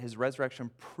sins so that his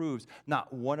resurrection proves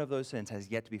not one of those sins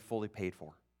has yet to be fully paid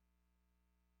for.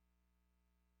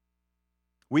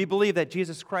 We believe that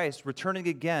Jesus Christ, returning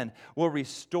again, will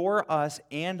restore us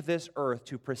and this earth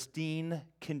to pristine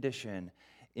condition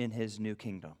in his new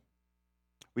kingdom.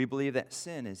 We believe that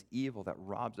sin is evil that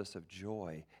robs us of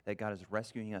joy, that God is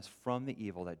rescuing us from the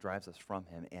evil that drives us from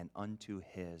him and unto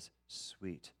his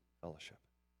sweet fellowship.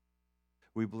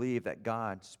 We believe that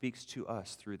God speaks to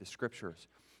us through the scriptures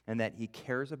and that he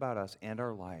cares about us and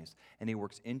our lives, and he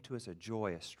works into us a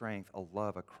joy, a strength, a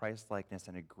love, a Christ-likeness,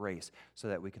 and a grace so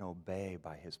that we can obey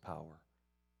by his power.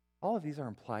 All of these are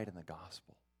implied in the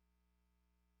gospel.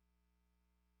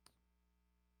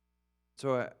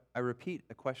 So I repeat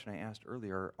a question I asked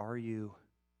earlier. Are you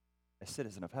a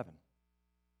citizen of heaven?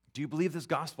 Do you believe this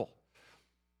gospel?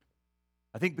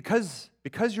 I think because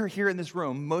you're here in this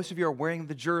room, most of you are wearing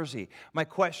the jersey. My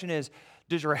question is,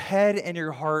 does your head and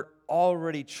your heart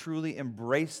already truly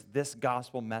embrace this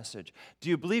gospel message? Do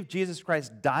you believe Jesus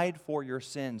Christ died for your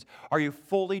sins? Are you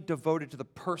fully devoted to the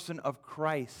person of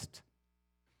Christ?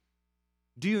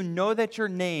 Do you know that your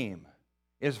name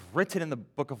is written in the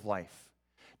book of life?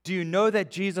 Do you know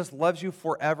that Jesus loves you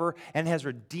forever and has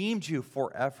redeemed you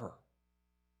forever?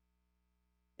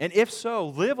 And if so,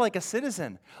 live like a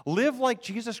citizen. Live like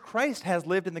Jesus Christ has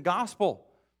lived in the gospel.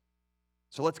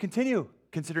 So let's continue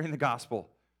considering the gospel.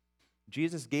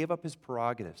 Jesus gave up his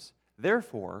prerogatives.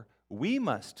 Therefore, we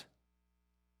must.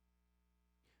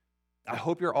 I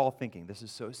hope you're all thinking, this is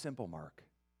so simple, Mark.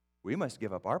 We must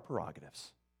give up our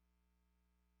prerogatives.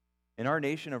 In our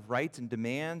nation of rights and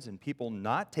demands and people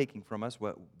not taking from us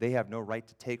what they have no right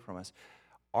to take from us,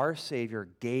 our Savior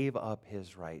gave up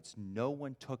his rights. No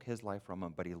one took his life from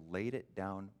him, but he laid it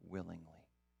down willingly.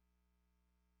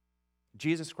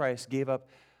 Jesus Christ gave up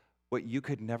what you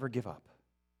could never give up.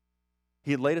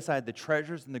 He laid aside the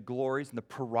treasures and the glories and the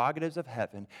prerogatives of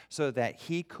heaven so that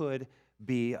he could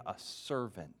be a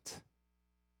servant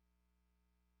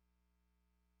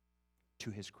to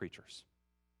his creatures.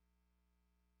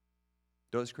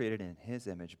 Those created in his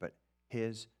image, but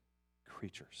his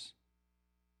creatures.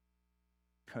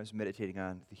 I was meditating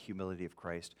on the humility of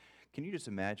Christ. Can you just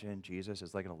imagine Jesus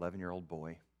as like an 11-year-old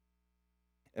boy?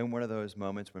 In one of those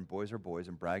moments when boys are boys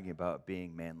and bragging about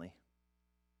being manly.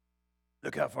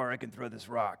 Look how far I can throw this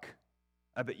rock.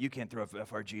 I bet you can't throw it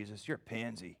far, Jesus. You're a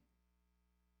pansy.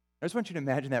 I just want you to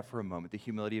imagine that for a moment, the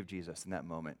humility of Jesus in that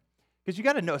moment. Because you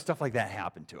got to know stuff like that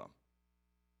happened to him.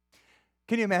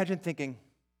 Can you imagine thinking,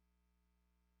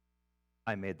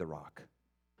 I made the rock?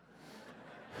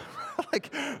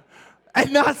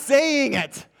 And not saying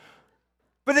it.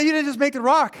 But then you didn't just make the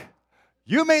rock.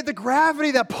 You made the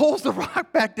gravity that pulls the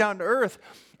rock back down to earth.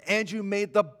 And you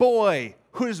made the boy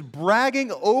who is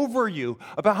bragging over you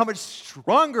about how much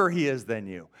stronger he is than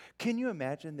you. Can you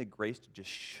imagine the grace to just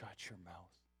shut your mouth?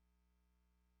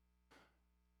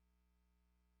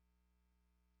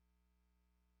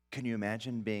 Can you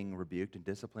imagine being rebuked and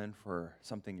disciplined for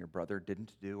something your brother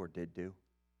didn't do or did do?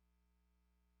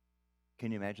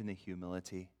 Can you imagine the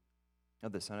humility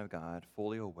of the Son of God,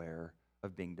 fully aware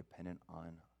of being dependent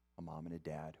on a mom and a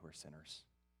dad who are sinners,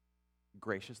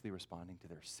 graciously responding to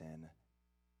their sin?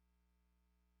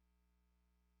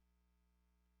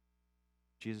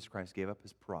 Jesus Christ gave up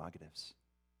his prerogatives.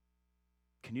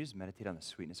 Can you just meditate on the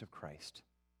sweetness of Christ?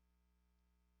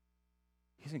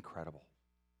 He's incredible.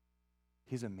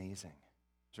 He's amazing.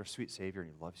 He's our sweet Savior,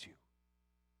 and he loves you.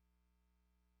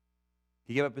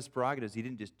 He gave up his prerogatives. He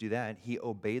didn't just do that. He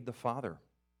obeyed the Father.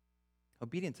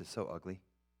 Obedience is so ugly.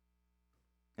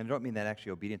 And I don't mean that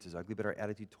actually obedience is ugly, but our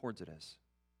attitude towards it is.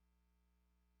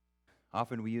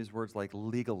 Often we use words like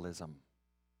legalism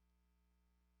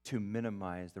to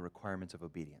minimize the requirements of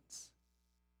obedience.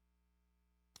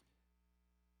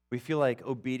 We feel like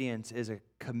obedience is a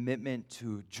commitment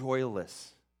to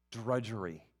joyless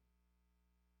drudgery.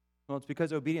 Well, it's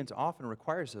because obedience often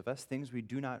requires of us things we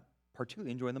do not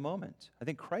particularly enjoy in the moment. I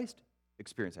think Christ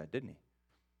experienced that, didn't he?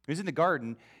 He was in the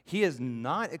garden. He is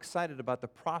not excited about the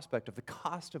prospect of the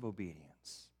cost of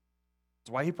obedience.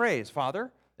 That's why he prays,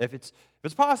 Father, if it's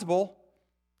possible,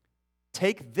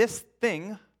 take this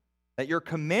thing that you're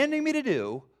commanding me to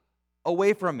do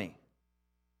away from me.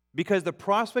 Because the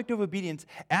prospect of obedience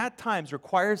at times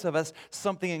requires of us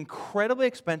something incredibly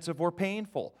expensive or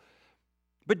painful.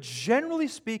 But generally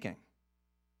speaking,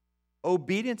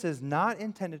 obedience is not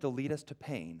intended to lead us to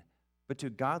pain, but to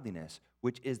godliness,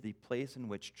 which is the place in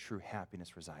which true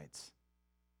happiness resides.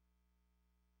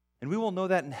 And we will know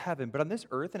that in heaven, but on this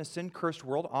earth, in a sin-cursed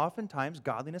world, oftentimes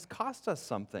godliness costs us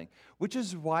something, which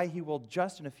is why he will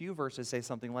just in a few verses say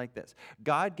something like this.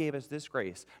 God gave us this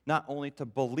grace, not only to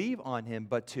believe on him,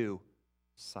 but to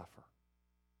suffer.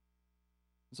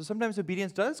 So sometimes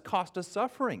obedience does cost us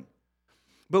suffering.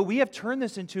 But we have turned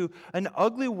this into an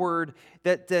ugly word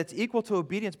that's equal to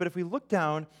obedience. But if we look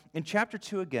down in chapter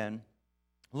 2 again,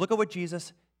 look at what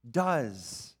Jesus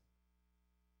does.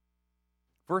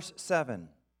 Verse 7.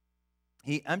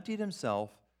 He emptied himself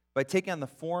by taking on the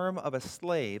form of a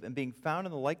slave and being found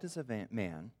in the likeness of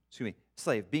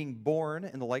slave, being born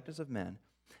in the likeness of men,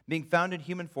 being found in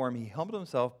human form, he humbled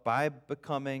himself by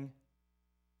becoming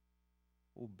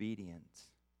obedient.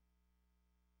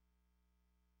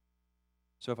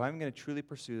 So if I'm going to truly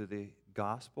pursue the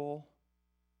gospel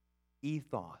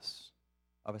ethos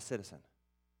of a citizen,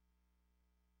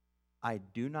 I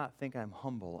do not think I'm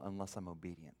humble unless I'm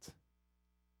obedient.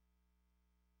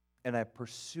 And I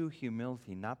pursue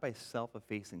humility not by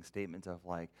self-effacing statements of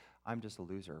like, I'm just a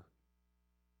loser.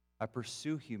 I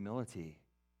pursue humility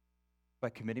by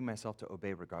committing myself to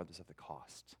obey regardless of the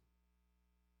cost,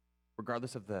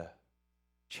 regardless of the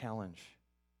challenge,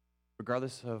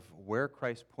 regardless of where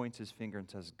Christ points his finger and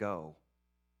says, go.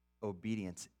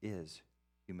 Obedience is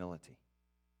humility.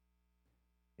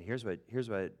 And here's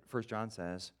what 1 John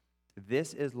says.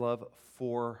 This is love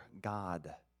for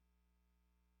God,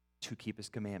 to keep his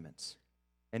commandments.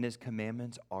 And his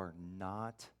commandments are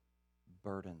not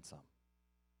burdensome.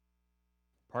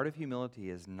 Part of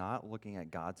humility is not looking at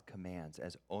God's commands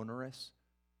as onerous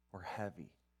or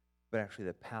heavy, but actually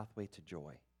the pathway to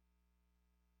joy.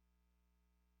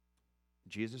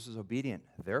 Jesus is obedient,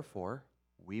 therefore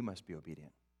we must be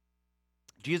obedient.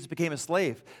 Jesus became a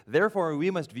slave, therefore we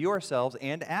must view ourselves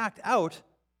and act out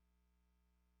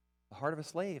the heart of a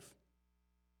slave.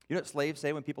 You know what slaves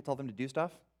say when people tell them to do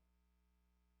stuff?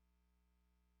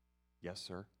 Yes,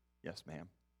 sir. Yes, ma'am.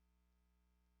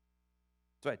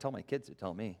 That's what I tell my kids to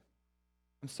tell me.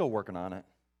 I'm still working on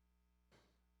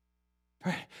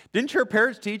it. Didn't your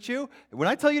parents teach you? When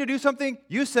I tell you to do something,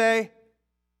 you say,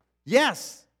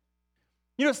 yes.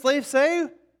 You know what slaves say?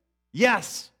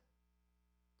 Yes.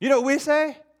 You know what we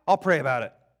say? I'll pray about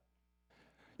it.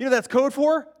 You know what that's code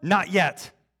for? Not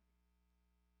yet.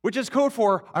 Which is code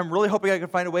for, I'm really hoping I can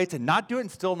find a way to not do it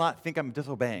and still not think I'm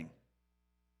disobeying.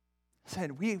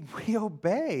 Said we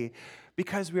obey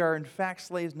because we are in fact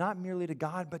slaves not merely to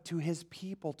God but to his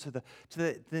people, to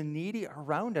the needy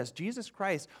around us. Jesus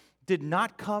Christ did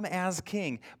not come as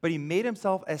king, but he made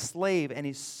himself a slave and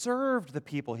he served the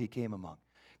people he came among.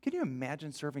 Can you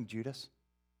imagine serving Judas?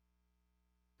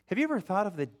 Have you ever thought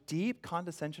of the deep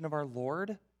condescension of our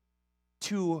Lord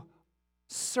to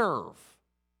serve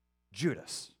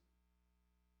Judas?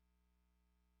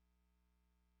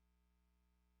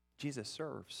 Jesus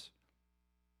serves.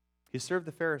 He served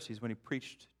the Pharisees when he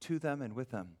preached to them and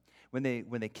with them. When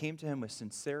they came to him with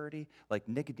sincerity, like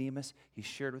Nicodemus, he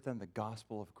shared with them the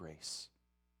gospel of grace.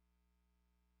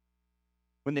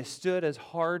 When they stood as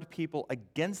hard people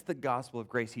against the gospel of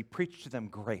grace, he preached to them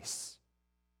grace.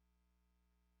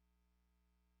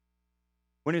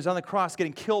 When he was on the cross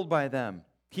getting killed by them,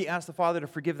 he asked the Father to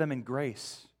forgive them in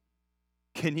grace.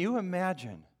 Can you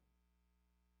imagine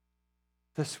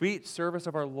the sweet service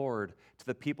of our Lord to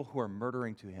the people who are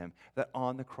murdering to him, that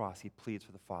on the cross he pleads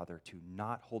for the Father to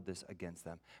not hold this against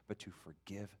them, but to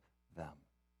forgive them?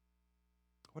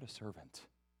 What a servant.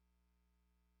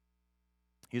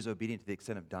 He is obedient to the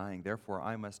extent of dying. Therefore,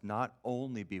 I must not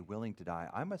only be willing to die,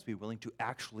 I must be willing to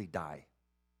actually die.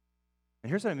 And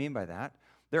here's what I mean by that.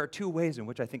 There are two ways in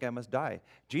which I think I must die.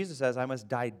 Jesus says I must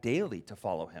die daily to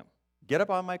follow him. Get up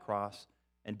on my cross,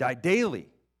 and die daily.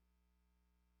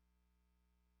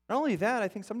 Not only that, I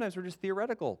think sometimes we're just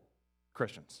theoretical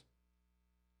Christians.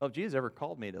 Well, if Jesus ever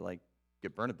called me to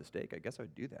get burned at the stake, I guess I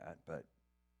would do that. But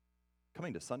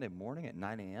coming to Sunday morning at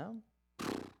 9 a.m.,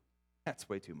 that's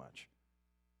way too much.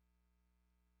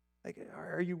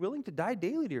 Are you willing to die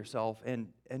daily to yourself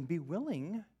and be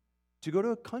willing to go to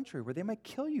a country where they might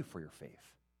kill you for your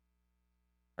faith?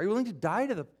 Are you willing to die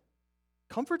to the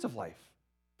comforts of life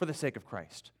for the sake of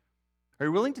Christ? Are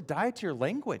you willing to die to your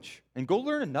language and go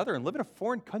learn another and live in a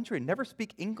foreign country and never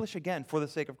speak English again for the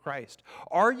sake of Christ?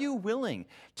 Are you willing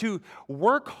to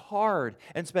work hard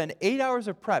and spend 8 hours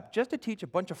of prep just to teach a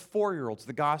bunch of 4-year-olds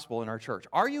the gospel in our church?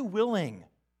 Are you willing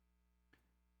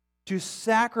to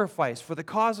sacrifice for the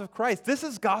cause of Christ? This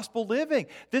is gospel living.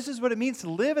 This is what it means to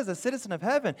live as a citizen of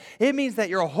heaven. It means that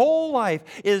your whole life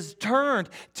is turned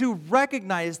to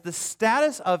recognize the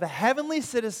status of a heavenly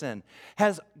citizen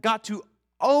has got to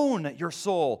own your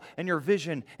soul and your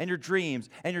vision and your dreams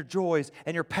and your joys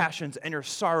and your passions and your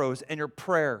sorrows and your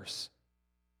prayers.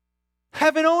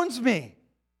 Heaven owns me.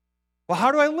 Well,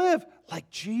 how do I live? Like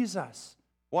Jesus.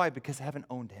 Why? Because heaven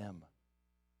owned him.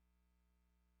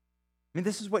 I mean,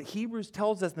 this is what Hebrews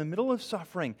tells us in the middle of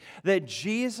suffering, that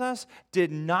Jesus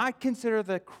did not consider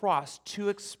the cross too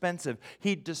expensive.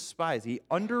 He despised, he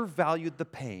undervalued the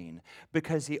pain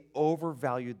because he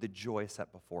overvalued the joy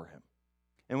set before him.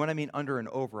 And when I mean under and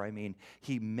over, I mean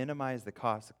he minimized the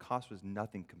cost. The cost was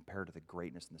nothing compared to the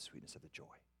greatness and the sweetness of the joy.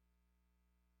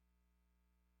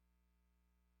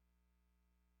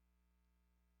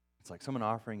 It's like someone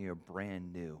offering you a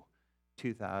brand new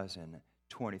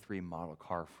 2023 model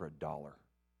car for $1.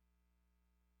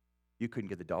 You couldn't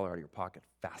get the dollar out of your pocket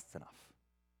fast enough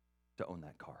to own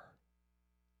that car.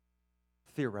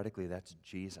 Theoretically, that's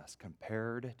Jesus.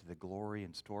 Compared to the glory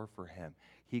in store for him,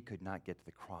 he could not get to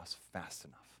the cross fast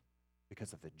enough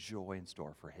because of the joy in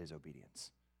store for his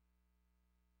obedience.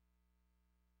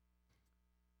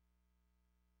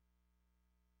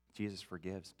 Jesus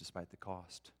forgives despite the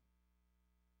cost.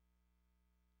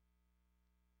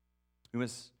 We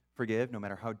must forgive no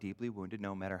matter how deeply wounded,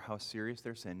 no matter how serious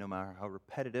their sin, no matter how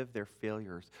repetitive their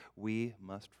failures. We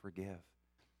must forgive.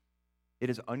 It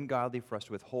is ungodly for us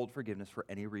to withhold forgiveness for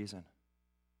any reason,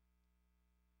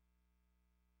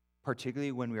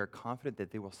 particularly when we are confident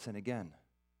that they will sin again.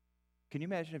 Can you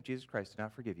imagine if Jesus Christ did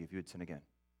not forgive you if you would sin again?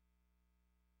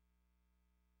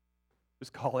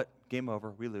 Just call it, game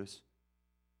over, we lose.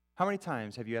 How many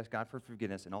times have you asked God for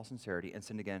forgiveness in all sincerity and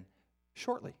sinned again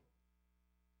shortly?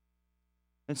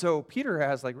 And so Peter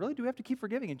has really, do we have to keep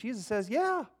forgiving? And Jesus says,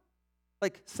 yeah,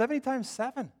 70 times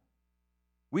 7.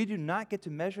 We do not get to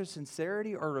measure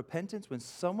sincerity or repentance when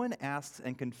someone asks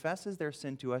and confesses their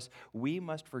sin to us. We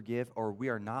must forgive, or we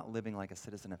are not living like a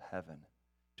citizen of heaven.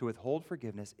 To withhold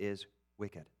forgiveness is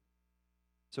wicked.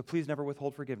 So please never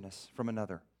withhold forgiveness from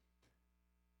another.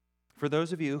 For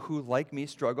those of you who, like me,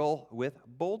 struggle with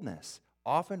boldness,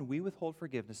 often we withhold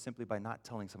forgiveness simply by not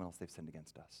telling someone else they've sinned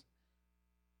against us.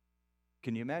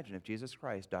 Can you imagine if Jesus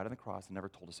Christ died on the cross and never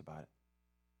told us about it?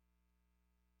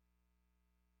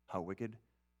 How wicked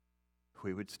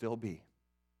we would still be.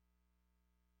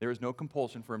 There is no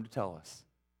compulsion for him to tell us,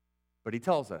 but he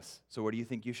tells us. So what do you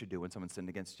think you should do when someone sinned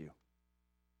against you?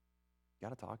 You got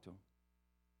to talk to him.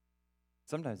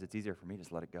 Sometimes it's easier for me to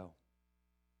just let it go.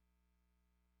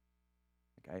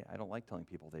 I don't like telling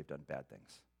people they've done bad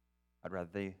things. I'd rather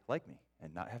they like me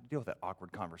and not have to deal with that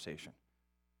awkward conversation.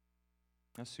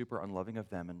 That's super unloving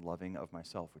of them and loving of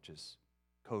myself, which is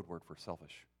code word for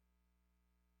selfish.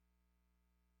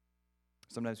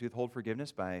 Sometimes we withhold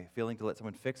forgiveness by failing to let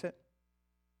someone fix it,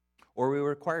 or we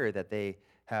require that they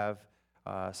have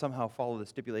somehow follow the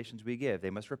stipulations we give. They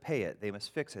must repay it. They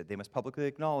must fix it. They must publicly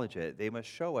acknowledge it. They must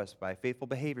show us by faithful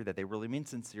behavior that they really mean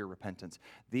sincere repentance.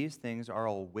 These things are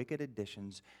all wicked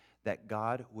additions that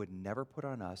God would never put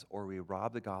on us, or we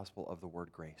rob the gospel of the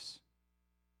word grace.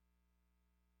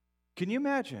 Can you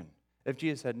imagine if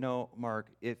Jesus said, no, Mark,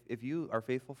 if you are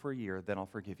faithful for a year, then I'll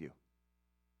forgive you?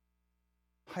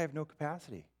 I have no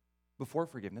capacity before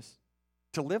forgiveness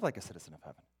to live like a citizen of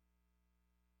heaven.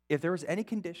 If there was any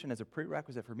condition as a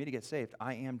prerequisite for me to get saved,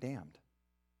 I am damned.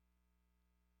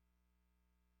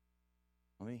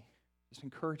 Let me just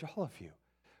encourage all of you,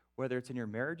 whether it's in your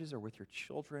marriages or with your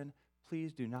children,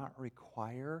 please do not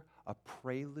require a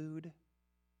prelude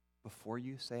before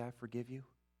you say, I forgive you,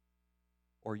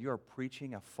 or you are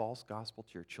preaching a false gospel to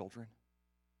your children.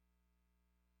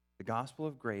 The gospel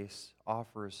of grace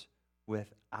offers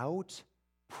without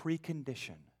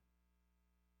precondition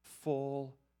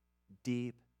full,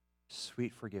 deep,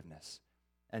 sweet forgiveness.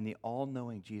 And the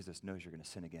all-knowing Jesus knows you're going to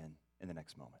sin again in the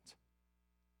next moment.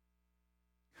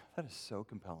 that is so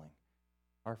compelling.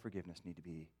 Our forgiveness need to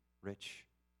be rich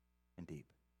and deep,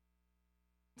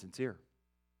 sincere.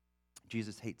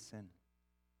 Jesus hates sin,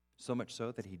 so much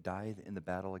so that he died in the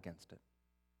battle against it.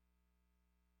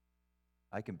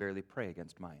 I can barely pray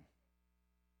against mine.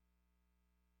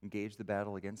 Engage the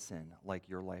battle against sin like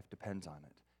your life depends on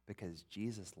it, because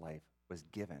Jesus' life was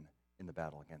given in the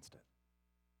battle against it.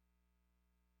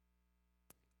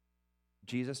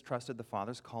 Jesus trusted the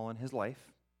Father's call in his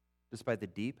life, despite the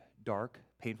deep, dark,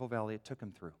 painful valley it took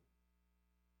him through.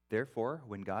 Therefore,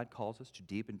 when God calls us to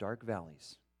deep and dark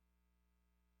valleys,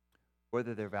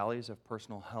 whether they're valleys of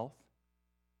personal health,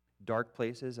 dark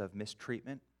places of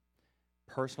mistreatment,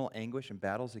 personal anguish and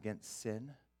battles against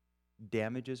sin,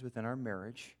 damages within our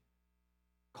marriage,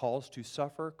 calls to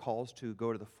suffer, calls to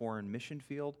go to the foreign mission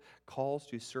field, calls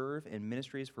to serve in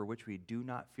ministries for which we do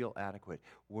not feel adequate.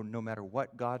 Well, no matter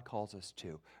what God calls us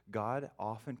to, God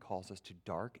often calls us to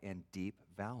dark and deep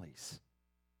valleys.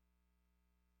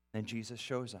 And Jesus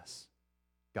shows us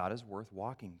God is worth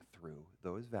walking through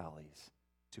those valleys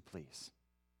to please.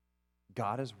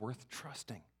 God is worth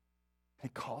trusting. He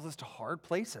calls us to hard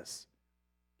places.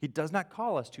 He does not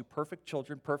call us to perfect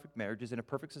children, perfect marriages, in a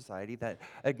perfect society that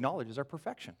acknowledges our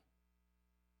perfection.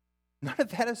 None of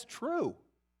that is true.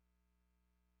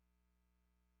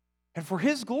 And for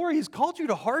his glory, he's called you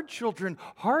to hard children,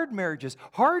 hard marriages,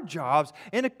 hard jobs,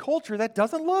 in a culture that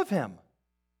doesn't love him.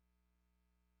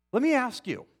 Let me ask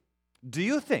you, do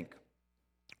you think,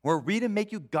 were we to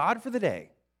make you God for the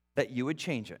day, that you would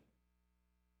change it?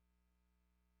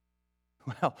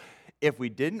 Well, if we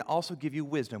didn't also give you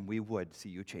wisdom, we would see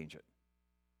you change it.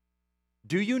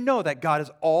 Do you know that God is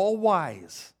all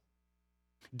wise?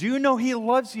 Do you know he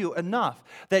loves you enough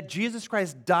that Jesus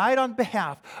Christ died on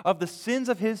behalf of the sins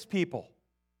of his people?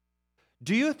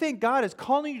 Do you think God is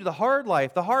calling you to the hard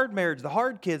life, the hard marriage, the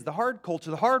hard kids, the hard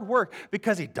culture, the hard work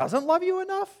because he doesn't love you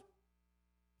enough?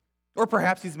 Or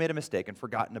perhaps he's made a mistake and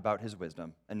forgotten about his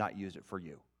wisdom and not used it for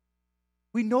you.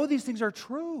 We know these things are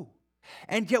true.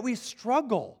 And yet we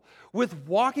struggle with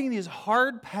walking these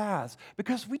hard paths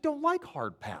because we don't like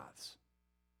hard paths.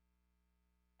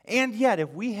 And yet,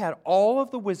 if we had all of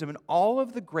the wisdom and all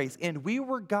of the grace and we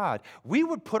were God, we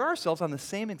would put ourselves on the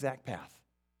same exact path.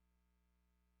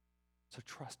 So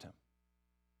trust him.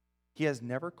 He has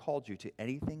never called you to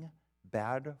anything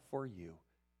bad for you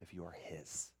if you are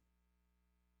his.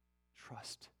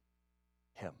 Trust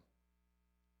him.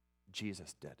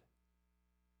 Jesus did.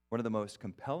 One of the most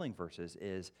compelling verses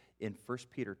is in 1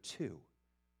 Peter 2,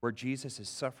 where Jesus is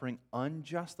suffering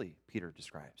unjustly, Peter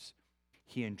describes.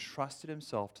 He entrusted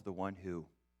himself to the one who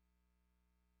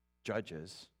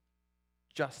judges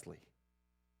justly.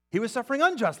 He was suffering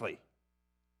unjustly.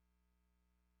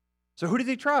 So who does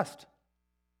he trust?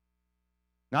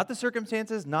 Not the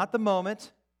circumstances, not the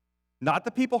moment, not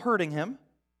the people hurting him,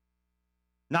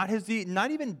 not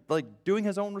even like doing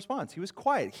his own response. He was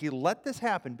quiet. He let this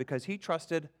happen because he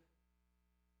trusted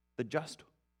the just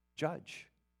judge.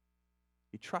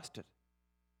 He trusted.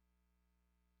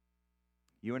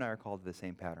 You and I are called to the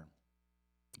same pattern.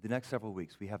 The next several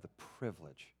weeks, we have the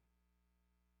privilege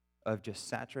of just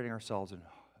saturating ourselves and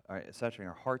saturating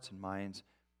our hearts and minds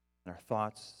and our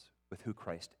thoughts with who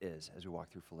Christ is as we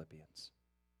walk through Philippians.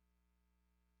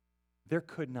 There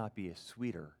could not be a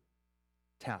sweeter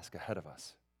task ahead of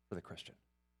us for the Christian.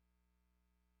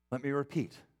 Let me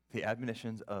repeat the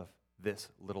admonitions of this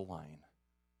little line.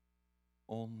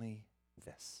 Only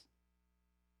this.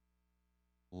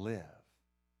 Live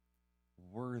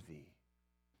worthy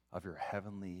of your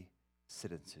heavenly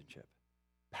citizenship,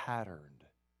 patterned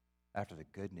after the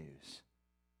good news,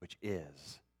 which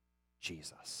is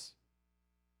Jesus.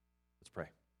 Let's pray.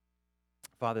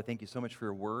 Father, thank you so much for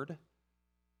your word.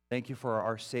 Thank you for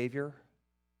our Savior.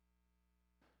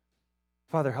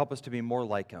 Father, help us to be more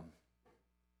like him.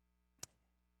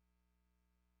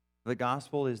 The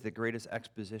gospel is the greatest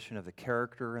exposition of the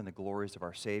character and the glories of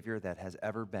our Savior that has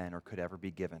ever been or could ever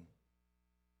be given.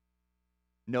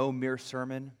 No mere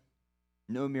sermon,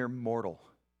 no mere mortal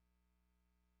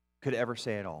could ever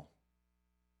say it all.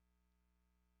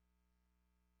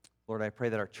 Lord, I pray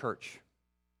that our church,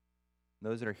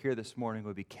 those that are here this morning,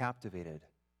 would be captivated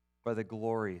by the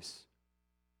glories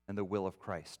and the will of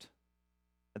Christ,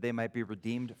 that they might be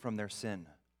redeemed from their sin,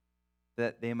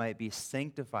 that they might be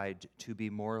sanctified to be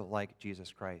more like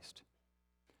Jesus Christ.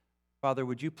 Father,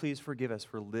 would you please forgive us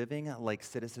for living like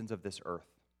citizens of this earth,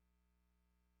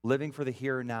 living for the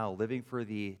here and now, living for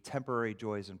the temporary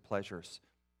joys and pleasures,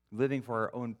 living for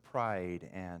our own pride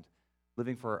and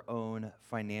living for our own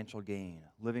financial gain,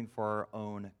 living for our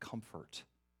own comfort.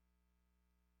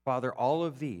 Father, all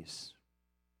of these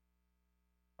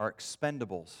are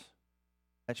expendables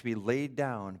that should be laid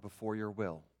down before your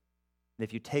will. And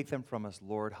if you take them from us,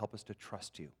 Lord, help us to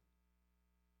trust you.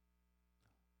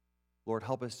 Lord,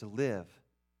 help us to live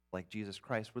like Jesus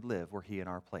Christ would live were he in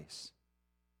our place.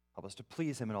 Help us to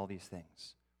please him in all these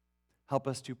things. Help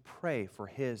us to pray for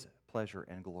his pleasure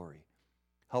and glory.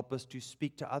 Help us to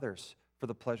speak to others for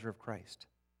the pleasure of Christ.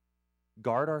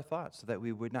 Guard our thoughts so that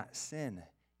we would not sin,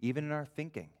 even in our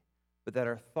thinking, but that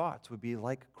our thoughts would be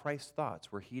like Christ's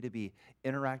thoughts, were he to be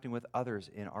interacting with others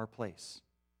in our place.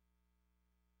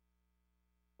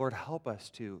 Lord, help us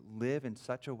to live in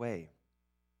such a way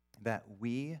that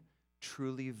we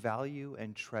truly value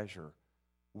and treasure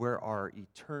where our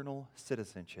eternal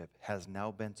citizenship has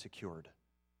now been secured.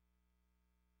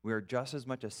 We are just as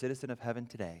much a citizen of heaven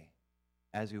today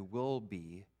as we will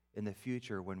be in the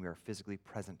future when we are physically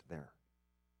present there.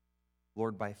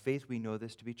 Lord, by faith we know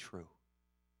this to be true.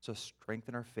 So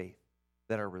strengthen our faith,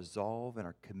 that our resolve and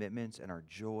our commitments and our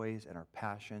joys and our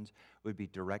passions would be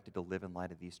directed to live in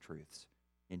light of these truths.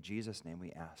 In Jesus' name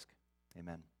we ask.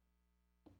 Amen.